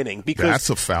of winning, because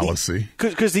that's a fallacy.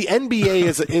 Because the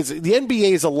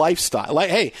NBA is a lifestyle.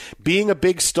 Hey, being a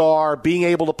big star, being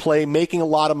able to play, making a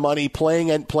lot of money,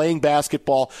 playing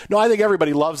basketball. No, I think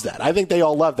everybody loves that. I think they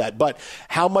all love that. But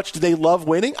how much do they love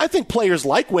winning? I think players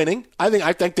like winning.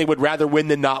 I think they would rather win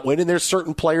than not win. And there's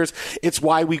certain players. It's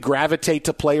why we gravitate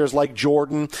to players like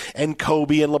Jordan and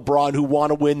Kobe and LeBron who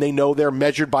want to win. They know they're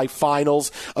measured by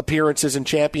finals appearances and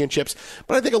championships.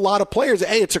 But I think a lot of players,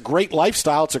 hey, it's a great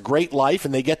lifestyle. It's a great life,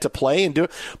 and they get to play and do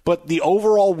it. But the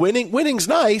overall winning's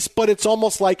nice, but it's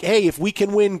almost like, hey, if we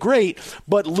can win, great.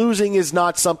 But losing is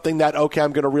not something that, okay,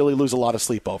 I'm going to really lose a lot of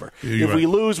sleep over. If we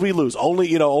lose, we lose.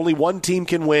 Only one team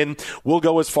can win. We'll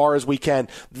go as far as we can.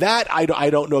 That I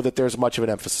don't know that there's much of an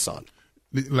emphasis on.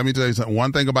 Let me tell you something.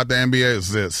 One thing about the NBA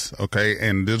is this, okay,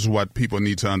 and this is what people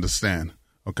need to understand,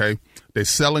 okay? They're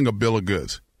selling a bill of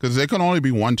goods because there can only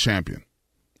be one champion.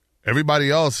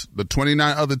 Everybody else, the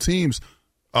 29 other teams,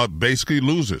 are basically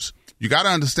losers. You got to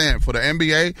understand, for the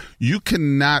NBA,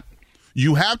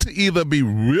 you have to either be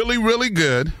really, really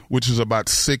good, which is about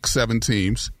 6-7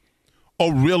 teams,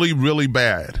 or really, really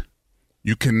bad.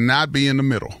 You cannot be in the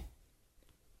middle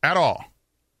at all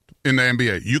in the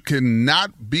NBA. You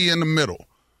cannot be in the middle.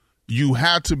 You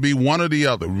have to be one or the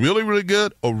other, really, really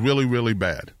good or really, really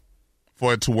bad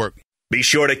for it to work. Be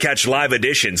sure to catch live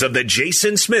editions of The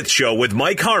Jason Smith Show with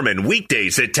Mike Harmon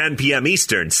weekdays at 10 p.m.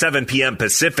 Eastern, 7 p.m.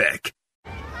 Pacific.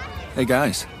 Hey,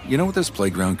 guys, you know what this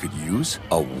playground could use?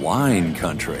 A wine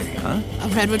country, huh? A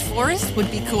redwood forest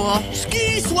would be cool.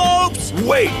 Ski slopes!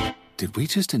 Wait! Did we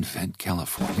just invent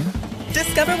California?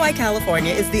 Discover why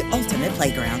California is the ultimate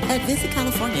playground at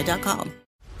visitcalifornia.com.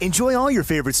 Enjoy all your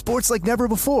favorite sports like never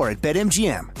before at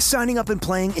BetMGM. Signing up and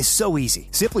playing is so easy.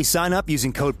 Simply sign up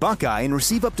using code Buckeye and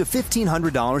receive up to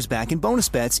 $1,500 back in bonus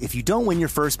bets if you don't win your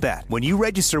first bet. When you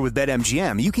register with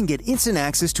BetMGM, you can get instant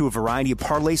access to a variety of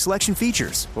parlay selection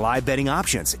features, live betting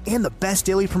options, and the best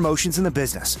daily promotions in the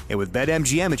business. And with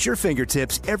BetMGM at your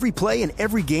fingertips, every play and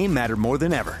every game matter more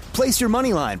than ever. Place your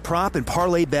moneyline, prop, and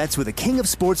parlay bets with the king of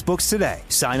sportsbooks today.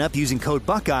 Sign up using code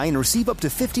Buckeye and receive up to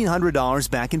 $1,500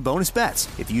 back in bonus bets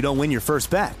if you don't win your first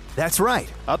bet. That's right,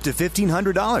 up to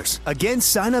 $1,500. Again,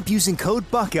 sign up using code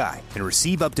Buckeye and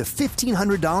receive up to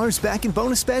 $1,500 back in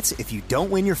bonus bets if you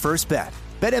don't win your first bet.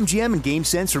 BetMGM and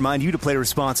GameSense remind you to play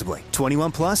responsibly.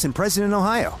 21 plus and present in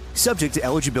Ohio. Subject to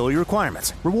eligibility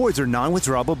requirements. Rewards are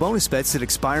non-withdrawable bonus bets that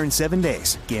expire in 7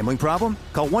 days. Gambling problem?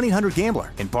 Call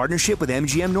 1-800-GAMBLER in partnership with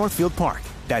MGM Northfield Park.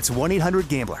 That's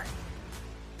 1-800-GAMBLER.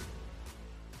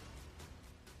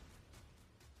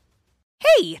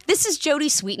 Hey, this is Jody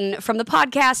Sweeten from the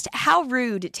podcast How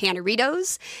Rude,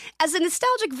 Tanneritos. As a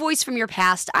nostalgic voice from your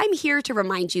past, I'm here to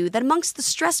remind you that amongst the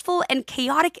stressful and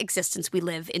chaotic existence we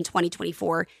live in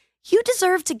 2024, you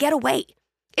deserve to get away.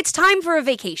 It's time for a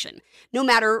vacation, no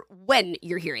matter when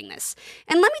you're hearing this.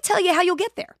 And let me tell you how you'll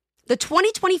get there. The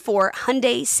 2024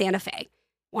 Hyundai Santa Fe.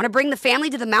 Want to bring the family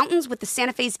to the mountains with the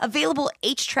Santa Fe's available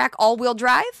H-Track all-wheel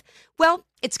drive? Well,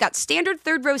 it's got standard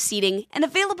third-row seating and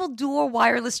available dual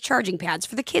wireless charging pads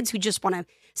for the kids who just want to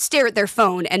stare at their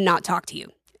phone and not talk to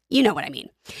you. You know what I mean.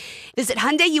 Visit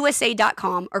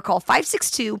HyundaiUSA.com or call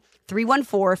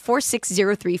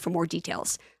 562-314-4603 for more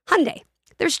details. Hyundai.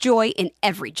 There's joy in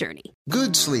every journey.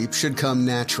 Good sleep should come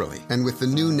naturally, and with the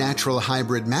new Natural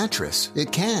Hybrid mattress,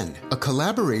 it can. A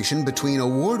collaboration between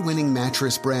award-winning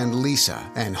mattress brand Lisa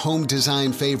and home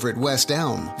design favorite West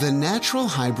Elm, the Natural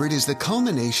Hybrid is the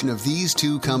culmination of these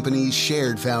two companies'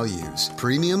 shared values: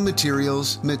 premium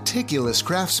materials, meticulous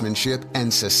craftsmanship,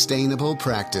 and sustainable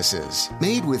practices.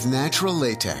 Made with natural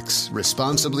latex,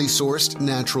 responsibly sourced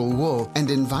natural wool, and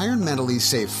environmentally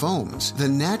safe foams, the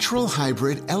Natural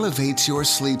Hybrid elevates your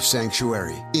sleep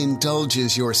sanctuary,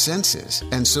 indulges your senses,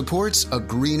 and supports a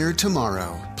greener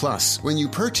tomorrow. Plus, when you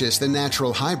purchase the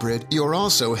Natural Hybrid, you're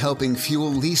also helping fuel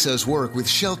Lisa's work with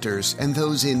shelters and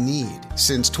those in need.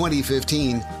 Since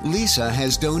 2015, Lisa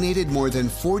has donated more than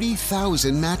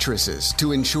 40,000 mattresses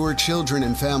to ensure children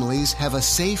and families have a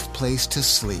safe place to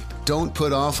sleep. Don't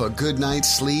put off a good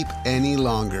night's sleep any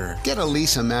longer. Get a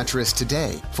Lisa mattress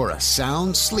today for a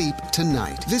sound sleep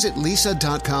tonight. Visit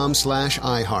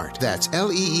lisa.com/iHeart. That's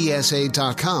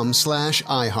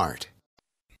LEESA.com/iHeart.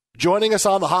 Joining us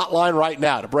on the hotline right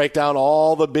now to break down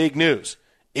all the big news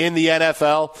in the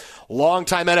NFL,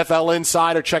 longtime NFL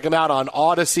insider. Check him out on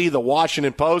Odyssey, The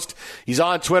Washington Post. He's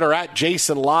on Twitter at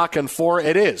Jason Lock, and for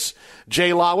it is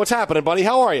J Law. What's happening, buddy?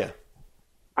 How are you?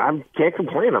 I can't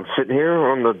complain. I'm sitting here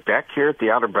on the deck here at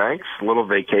the Outer Banks, a little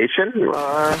vacation.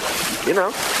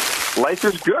 Life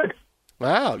is good.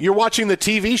 Wow. You're watching the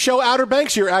TV show Outer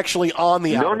Banks? You're actually on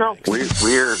the Outer Banks? No.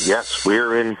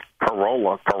 We're in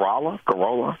Corolla.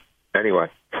 Anyway,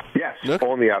 yes,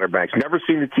 on the Outer Banks. Never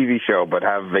seen the TV show, but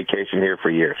have vacation here for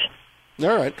years.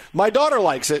 All right. My daughter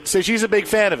likes it, so she's a big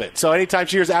fan of it. So anytime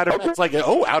she hears Outer Banks, like,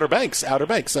 oh, Outer Banks.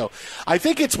 So I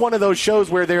think it's one of those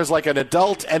shows where there's like an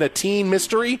adult and a teen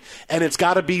mystery, and it's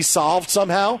got to be solved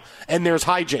somehow, and there's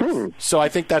hijinks. So I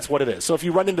think that's what it is. So if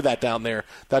you run into that down there,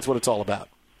 that's what it's all about.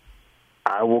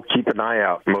 I will keep an eye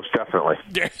out, most definitely.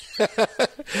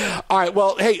 All right,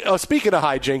 well, hey, speaking of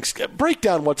hijinks, break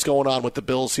down what's going on with the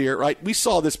Bills here, right? We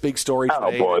saw this big story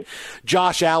today. Oh, boy.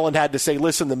 Josh Allen had to say,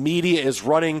 listen, the media is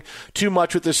running too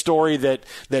much with this story that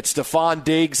Stephon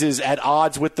Diggs is at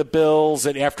odds with the Bills,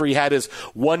 and after he had his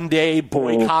one-day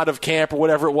boycott of camp or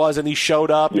whatever it was, and he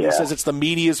showed up, and he says it's the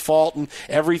media's fault and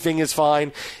everything is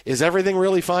fine. Is everything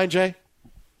really fine, Jay?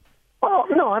 Well,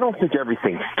 no, I don't think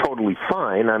everything's totally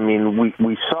fine. I mean,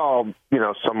 we saw,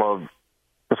 some of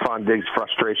Stephon Diggs'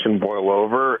 frustration boil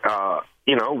over,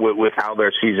 with how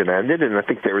their season ended, and I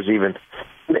think there was even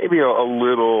maybe a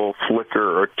little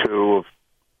flicker or two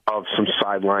of some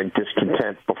sideline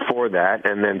discontent before that,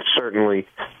 and then certainly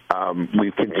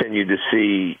we've continued to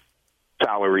see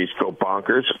salaries go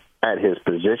bonkers at his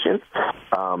position,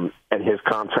 and his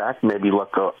contract maybe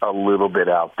look a little bit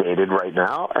outdated right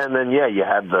now. And then, you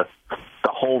had the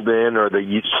hold in or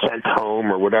the sent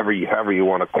home or however you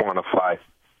want to quantify,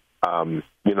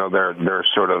 their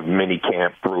sort of mini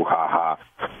camp brouhaha.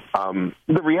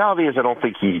 The reality is I don't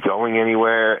think he's going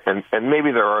anywhere, and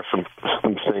maybe there are some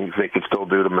things they could still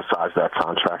do to massage that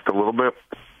contract a little bit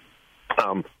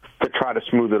to try to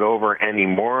smooth it over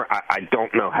anymore. I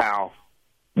don't know how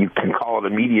you can call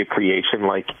it a media creation,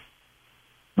 like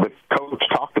the coach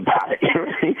talked about it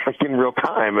in real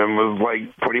time and was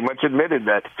like pretty much admitted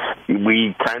that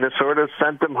we kind of sort of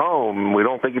sent him home. We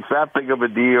don't think it's that big of a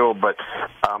deal, but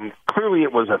clearly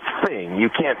it was a thing. You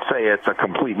can't say it's a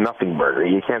complete nothing burger.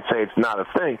 You can't say it's not a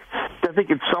thing. I think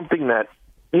it's something that,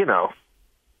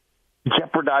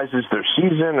 jeopardizes their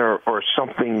season or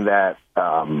something that,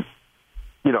 a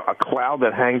cloud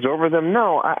that hangs over them.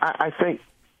 No, I think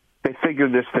they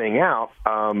figured this thing out.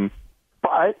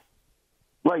 But,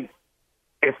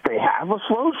 if they have a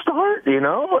slow start,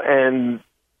 and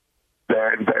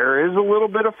there is a little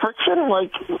bit of friction,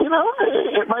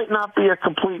 it might not be a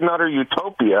complete and utter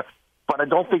utopia, but I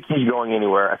don't think he's going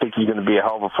anywhere. I think he's going to be a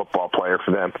hell of a football player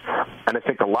for them. And I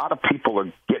think a lot of people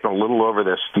are getting a little over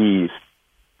their skis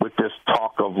with this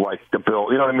talk of, like, the Bills.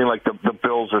 You know what I mean? Like, the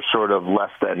Bills are sort of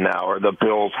less than now, or the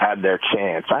Bills had their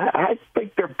chance. I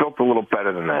think they're built a little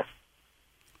better than that.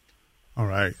 All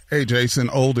right. Hey, Jason,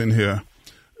 Olden here.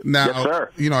 Now, yes,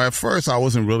 sir. At first I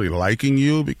wasn't really liking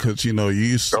you because, you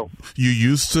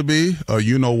used to be a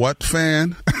you-know-what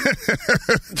fan.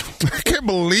 I can't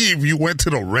believe you went to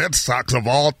the Red Sox of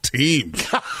all teams.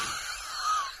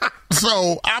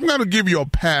 So I'm going to give you a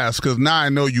pass because now I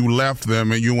know you left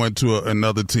them and you went to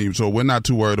another team. So we're not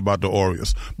too worried about the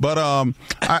Orioles. But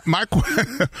my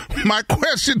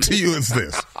question to you is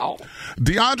this.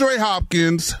 DeAndre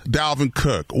Hopkins, Dalvin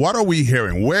Cook, what are we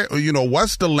hearing?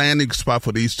 What's the landing spot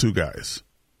for these two guys?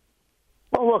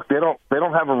 Well, look, they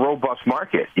don't have a robust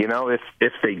market.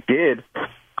 If they did,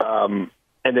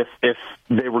 and if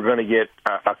they were going to get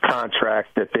a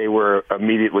contract that they were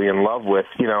immediately in love with,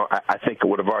 I think it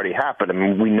would have already happened. I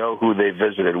mean, we know who they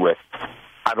visited with.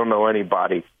 I don't know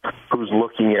anybody who's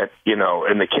looking at,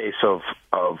 in the case of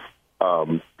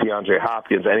DeAndre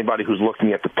Hopkins, anybody who's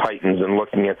looking at the Titans and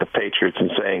looking at the Patriots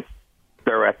and saying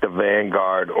they're at the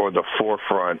vanguard or the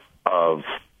forefront of,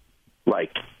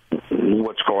 like,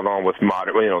 what's going on with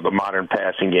the modern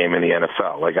passing game in the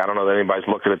NFL. Like, I don't know that anybody's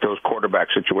looking at those quarterback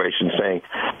situations saying,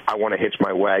 I want to hitch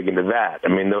my wagon to that. I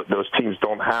mean, those teams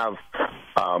don't have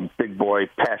big boy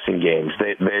passing games.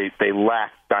 They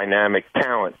lack dynamic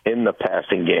talent in the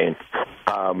passing game.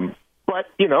 But,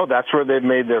 that's where they've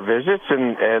made their visits,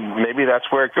 and maybe that's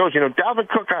where it goes. Dalvin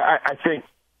Cook, I think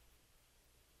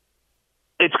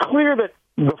it's clear that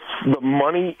the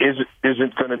money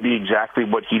isn't going to be exactly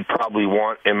what he'd probably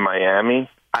want in Miami.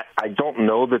 I don't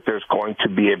know that there's going to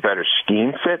be a better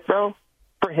scheme fit, though,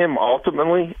 for him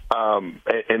ultimately,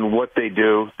 in what they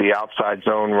do, the outside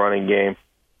zone running game,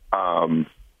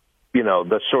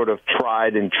 the sort of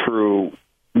tried and true.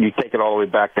 You take it all the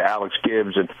way back to Alex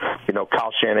Gibbs and,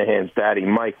 Kyle Shanahan's daddy,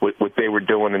 Mike, what they were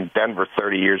doing in Denver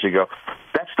 30 years ago.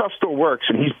 That stuff still works,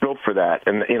 and he's built for that.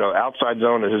 And, outside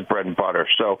zone is his bread and butter.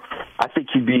 So I think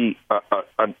he'd be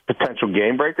a potential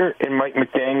game breaker in Mike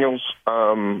McDaniel's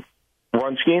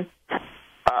run scheme.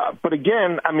 But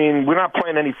again, I mean, we're not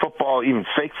playing any football, even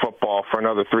fake football, for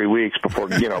another 3 weeks before,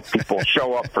 people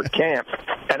show up for camp.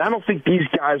 And I don't think these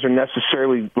guys are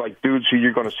necessarily like dudes who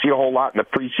you're going to see a whole lot in the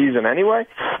preseason anyway.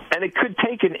 And it could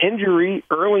take an injury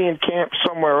early in camp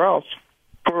somewhere else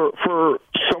for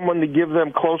someone to give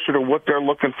them closer to what they're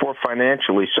looking for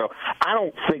financially. So I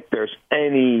don't think there's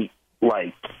any,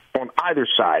 on either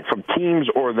side, from teams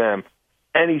or them,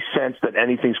 any sense that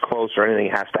anything's close or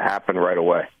anything has to happen right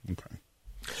away. Okay.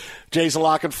 Jason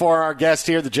Lockenfor, our guest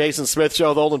here, the Jason Smith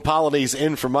Show, the Olden Polonies,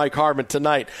 in for Mike Harmon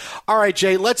tonight. All right,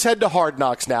 Jay, let's head to Hard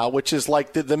Knocks now, which is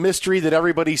like the mystery that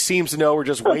everybody seems to know. We're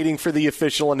just waiting for the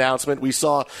official announcement. We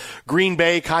saw Green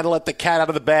Bay kind of let the cat out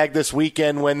of the bag this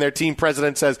weekend when their team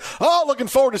president says, looking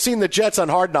forward to seeing the Jets on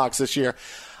Hard Knocks this year.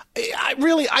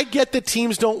 I get that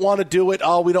teams don't want to do it.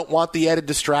 We don't want the added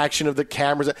distraction of the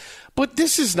cameras. But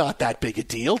this is not that big a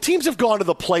deal. Teams have gone to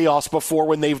the playoffs before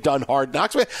when they've done Hard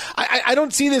Knocks. I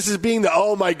don't see this as being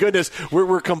oh my goodness,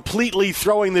 we're completely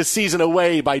throwing this season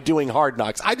away by doing Hard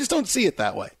Knocks. I just don't see it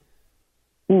that way.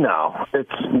 No, it's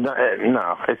not.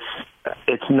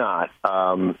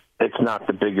 It's not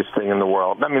the biggest thing in the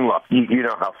world. I mean, look, you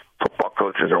know how football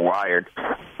coaches are wired.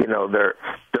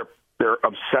 They're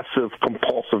obsessive,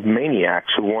 compulsive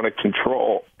maniacs who want to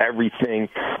control everything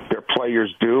their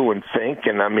players do and think.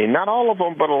 And, I mean, not all of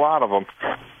them, but a lot of them.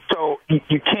 So you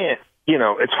can't,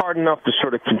 it's hard enough to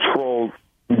sort of control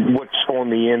what's on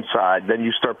the inside. Then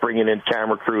you start bringing in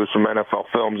camera crews from NFL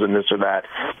Films and this or that,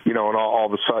 and all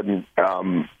of a sudden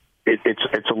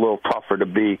it's a little tougher to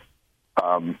be,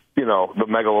 the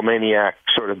megalomaniac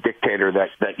sort of dictator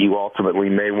that you ultimately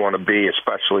may want to be,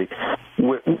 especially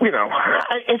with,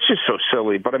 it's just so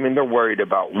silly. But, I mean, they're worried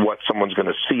about what someone's going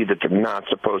to see that they're not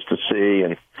supposed to see.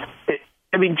 And,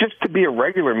 just to be a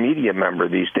regular media member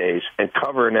these days and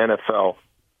cover an NFL,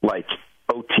 like,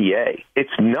 OTA,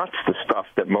 it's nuts, the stuff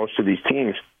that most of these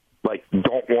teams,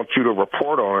 don't want you to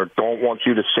report on or don't want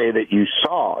you to say that you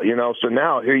saw, So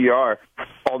now here you are,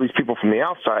 all these people from the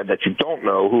outside that you don't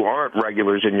know who aren't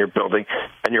regulars in your building,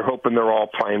 and you're hoping they're all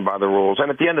playing by the rules. And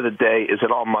at the end of the day, is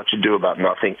it all much ado about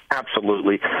nothing?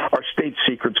 Absolutely. Are state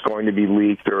secrets going to be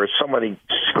leaked, or is somebody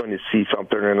going to see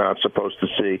something they're not supposed to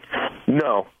see?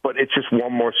 No, but it's just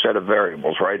one more set of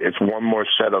variables, right? It's one more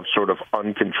set of sort of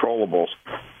uncontrollables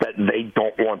that they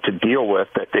don't want to deal with,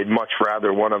 that they'd much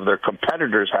rather one of their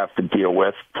competitors have to deal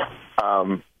with.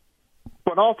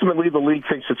 But ultimately, the league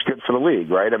thinks it's good for the league,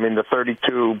 right? I mean, the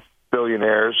 32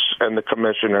 billionaires and the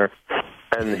commissioner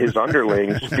and his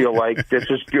underlings feel like this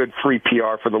is good free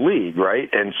PR for the league, right?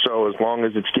 And so as long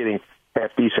as it's getting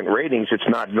half-decent ratings, it's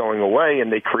not going away,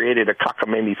 and they created a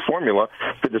cockamamie formula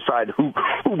to decide who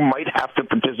might have to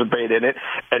participate in it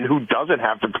and who doesn't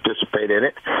have to participate in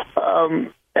it.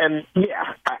 And,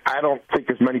 yeah, I don't think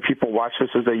as many people watch this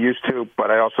as they used to,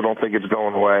 but I also don't think it's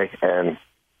going away. And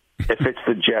if it's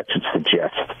the Jets, it's the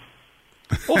Jets.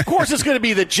 Well, of course it's going to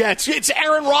be the Jets. It's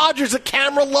Aaron Rodgers. The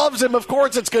camera loves him. Of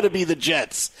course it's going to be the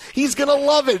Jets. He's going to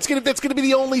love it. That's going to be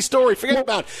the only story. Forget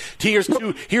about here's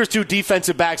two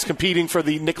defensive backs competing for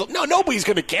the nickel. No, nobody's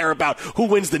going to care about who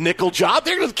wins the nickel job.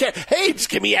 They're going to care. Hey, just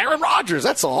give me Aaron Rodgers.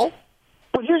 That's all.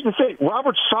 But here's the thing.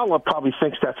 Robert Saleh probably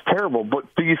thinks that's terrible, but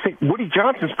do you think Woody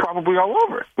Johnson's probably all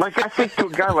over it? Like, I think to a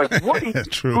guy like Woody,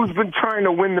 who's been trying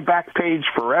to win the back page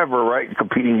forever, right,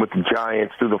 competing with the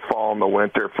Giants through the fall and the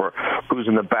winter for who's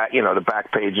in the back, the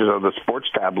back pages of the sports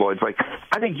tabloids, like,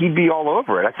 I think he'd be all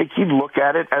over it. I think he'd look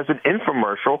at it as an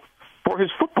infomercial for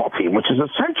his football team, which is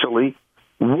essentially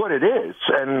what it is.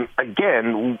 And,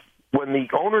 again, when the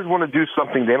owners want to do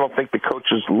something they don't think the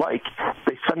coaches like,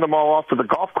 they send them all off to the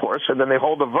golf course, and then they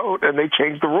hold a vote, and they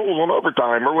change the rules on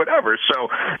overtime or whatever. So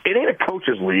it ain't a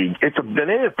coaches' league. It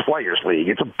ain't a players' league.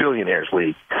 It's a billionaires'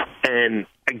 league. And,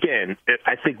 again,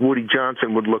 I think Woody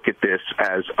Johnson would look at this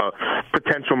as a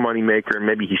potential moneymaker, and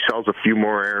maybe he sells a few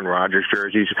more Aaron Rodgers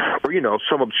jerseys, or,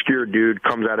 some obscure dude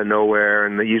comes out of nowhere,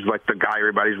 and he's like the guy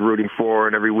everybody's rooting for,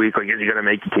 and every week, like, is he going to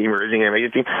make the team or is he going to make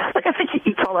the team? Like, I think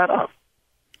he eats all that up.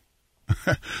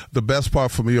 The best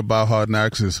part for me about Hard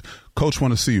Knocks is Coach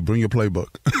want to see you. Bring your playbook.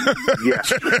 Yeah.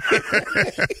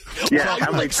 Yeah,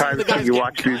 how many times do you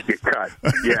watch these get cut?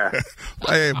 Yeah.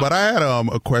 Hey, but I had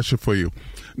a question for you.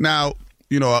 Now,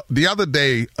 the other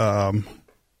day,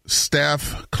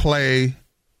 Steph, Clay,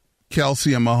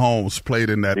 Kelsey, and Mahomes played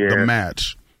in the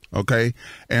match, okay?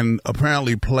 And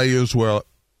apparently players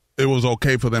it was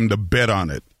okay for them to bet on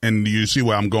it. And you see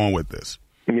where I'm going with this.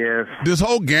 Yeah. This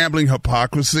whole gambling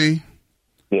hypocrisy,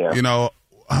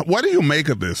 what do you make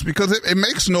of this? Because it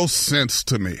makes no sense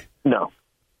to me.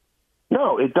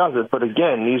 No, it doesn't. But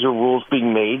again, these are rules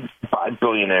being made by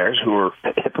billionaires who are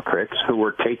hypocrites, who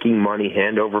are taking money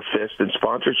hand over fist in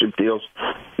sponsorship deals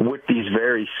with these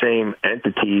very same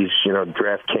entities,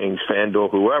 DraftKings, FanDuel,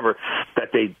 whoever, that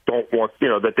they don't want,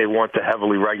 that they want to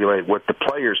heavily regulate what the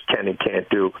players can and can't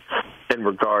do in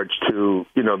regards to,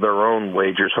 their own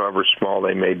wagers, however small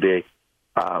they may be.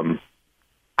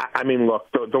 I mean, look,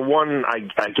 the one, I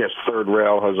guess, third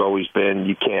rail has always been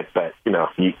you can't bet.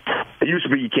 It used to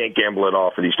be you can't gamble at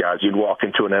all for these guys. You'd walk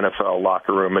into an NFL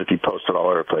locker room and it'd be posted all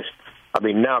over the place. I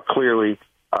mean, now clearly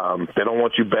they don't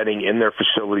want you betting in their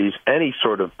facilities any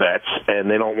sort of bets, and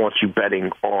they don't want you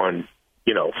betting on,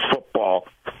 football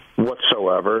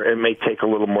whatsoever. It may take a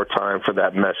little more time for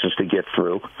that message to get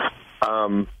through.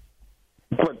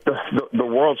 But the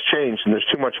world's changed, and there's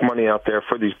too much money out there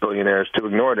for these billionaires to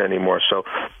ignore it anymore. So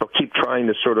they'll keep trying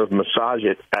to sort of massage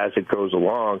it as it goes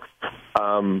along.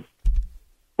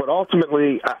 But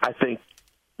ultimately, I think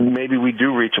maybe we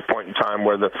do reach a point in time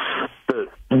where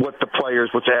what's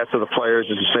asked of the players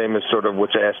is the same as sort of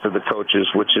what's asked of the coaches,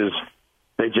 which is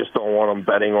they just don't want them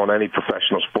betting on any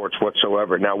professional sports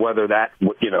whatsoever. Now, whether that,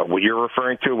 what you're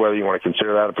referring to, whether you want to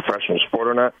consider that a professional sport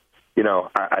or not,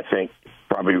 I think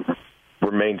probably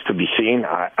remains to be seen.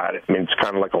 I mean, it's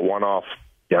kind of like a one-off,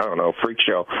 freak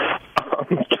show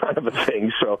kind of a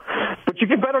thing. So, but you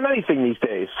can bet on anything these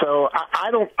days. So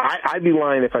I'd be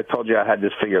lying if I told you I had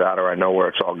this figured out or I know where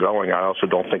it's all going. I also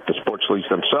don't think the sports leagues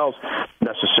themselves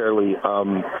necessarily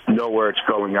know where it's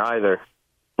going either.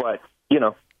 But,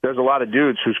 there's a lot of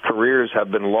dudes whose careers have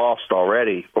been lost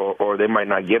already, or they might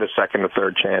not get a second or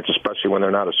third chance, especially when they're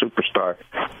not a superstar.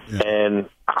 Yeah. And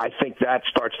I think that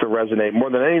starts to resonate more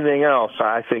than anything else.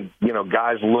 I think,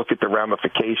 guys look at the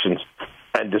ramifications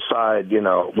and decide,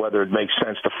 whether it makes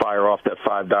sense to fire off that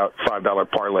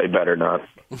 $5 parlay bet or not.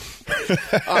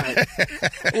 All right.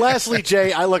 Lastly,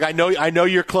 Jay, I know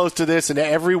you're close to this, and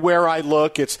everywhere I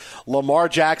look, it's Lamar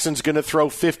Jackson's going to throw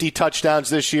 50 touchdowns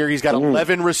this year. He's got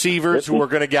 11 receivers who are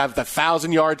going to have the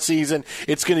 1,000-yard season.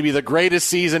 It's going to be the greatest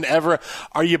season ever.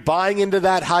 Are you buying into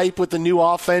that hype with the new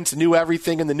offense, new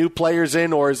everything, and the new players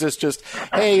in, or is this just,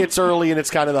 hey, it's early and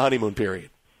it's kind of the honeymoon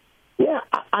period? Yeah,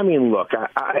 I mean, look,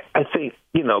 I think,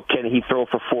 can he throw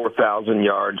for 4,000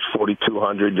 yards,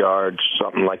 4,200 yards,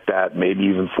 something like that, maybe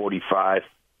even 45?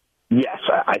 Yes,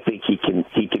 I think he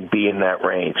can be in that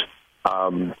range.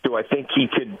 Do I think he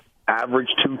could average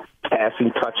 2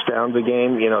 passing touchdowns a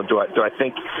game? Do I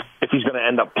think if he's going to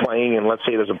end up playing, and let's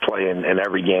say he doesn't play in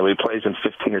every game, he plays in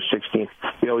 15 or 16,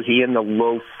 is he in the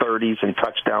low 30s in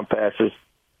touchdown passes?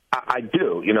 I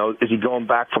do. Is he going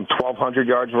back from 1,200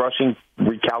 yards rushing,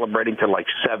 recalibrating to like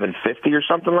 750 or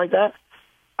something like that?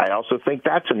 I also think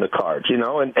that's in the cards,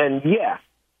 and yeah,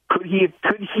 could he,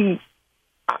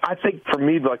 I think for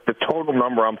me, like the total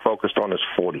number I'm focused on is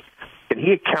 40. Can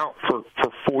he account for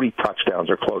 40 touchdowns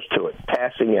or close to it,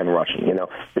 passing and rushing?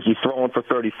 Is he throwing for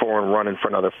 34 and running for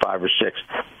another 5 or 6?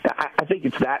 I think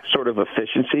it's that sort of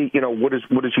efficiency. What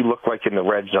does he look like in the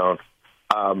red zone?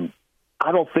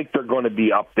 I don't think they're going to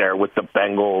be up there with the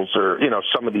Bengals or,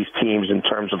 some of these teams in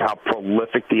terms of how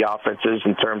prolific the offense is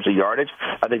in terms of yardage.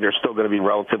 I think they're still going to be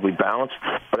relatively balanced,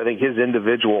 but I think his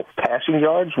individual passing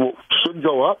yards should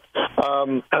go up,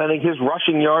 and I think his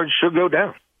rushing yards should go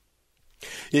down.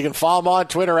 You can follow him on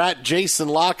Twitter at Jason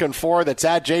Locken4. That's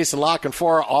at Jason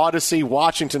Locken4, Odyssey,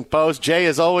 Washington Post. Jay,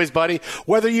 as always, buddy,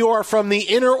 whether you are from the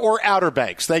inner or outer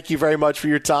banks, thank you very much for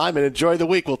your time and enjoy the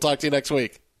week. We'll talk to you next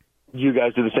week. You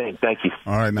guys do the same. Thank you.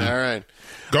 All right, now. All right.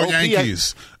 Go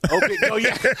Yankees. Go Oh, dude,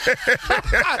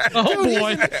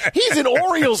 boy. He's in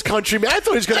Orioles country, man. I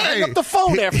thought he was going to hang up the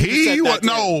phone after you said that.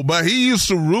 No, but he used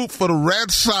to root for the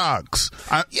Red Sox.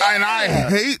 And I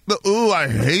hate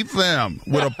them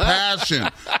with a passion.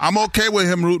 I'm okay with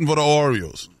him rooting for the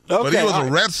Orioles. Okay, but he was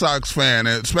a Red Sox fan,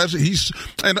 and especially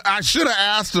and I should have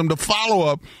asked him to follow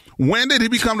up. When did he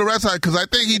become the Red Sox? Because I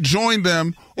think he joined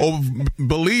them or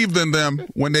believed in them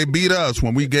when they beat us,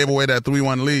 when we gave away that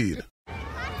 3-1 lead.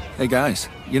 Hey, guys,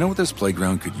 you know what this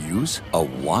playground could use? A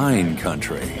wine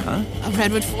country, huh? A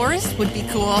redwood forest would be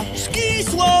cool. Ski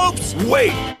slopes!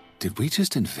 Wait! Did we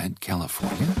just invent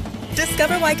California?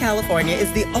 Discover why California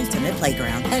is the ultimate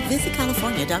playground at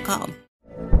visitcalifornia.com.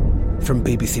 From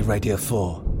BBC Radio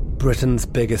 4, Britain's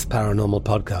biggest paranormal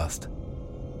podcast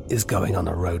is going on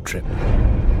a road trip.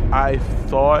 I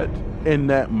thought in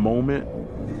that moment,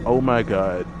 oh my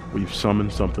God, we've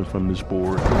summoned something from this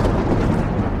board.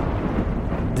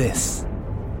 This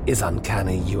is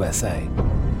Uncanny USA.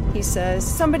 He says,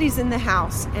 somebody's in the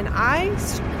house, and I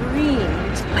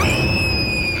screamed.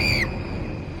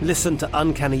 Listen to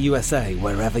Uncanny USA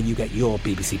wherever you get your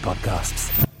BBC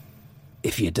podcasts,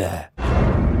 if you dare.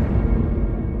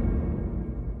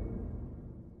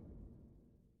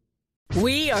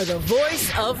 We are the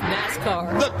voice of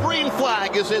NASCAR. The green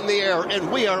flag is in the air, and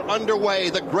we are underway.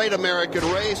 The Great American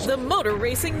Race. The Motor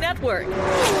Racing Network.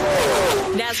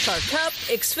 NASCAR Cup,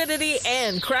 Xfinity,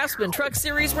 and Craftsman Truck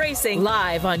Series Racing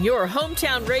live on your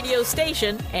hometown radio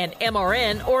station and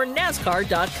MRN or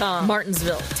NASCAR.com.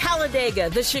 Martinsville, Talladega,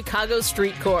 the Chicago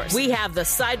Street Course. We have the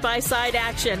side-by-side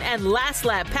action and last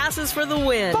lap passes for the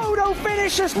win. Photo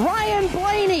finishes. Ryan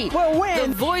Blaney will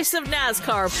win. The voice of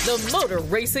NASCAR, the Motor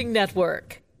Racing Network.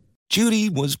 Judy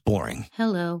was boring.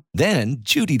 Hello. Then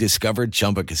Judy discovered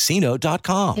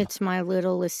ChumbaCasino.com. It's my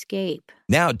little escape.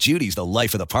 Now Judy's the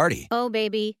life of the party. Oh,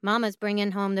 baby, mama's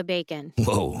bringing home the bacon.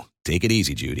 Whoa, take it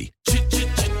easy, Judy.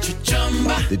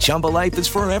 The Chumba life is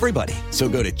for everybody. So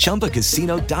go to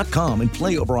ChumbaCasino.com and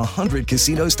play over 100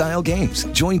 casino-style games.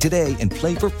 Join today and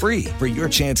play for free for your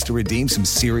chance to redeem some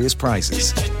serious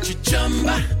prizes.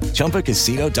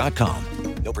 ChumbaCasino.com.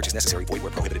 No purchase necessary. Void where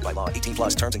prohibited by law.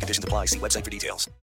 18+ terms and conditions apply. See website for details.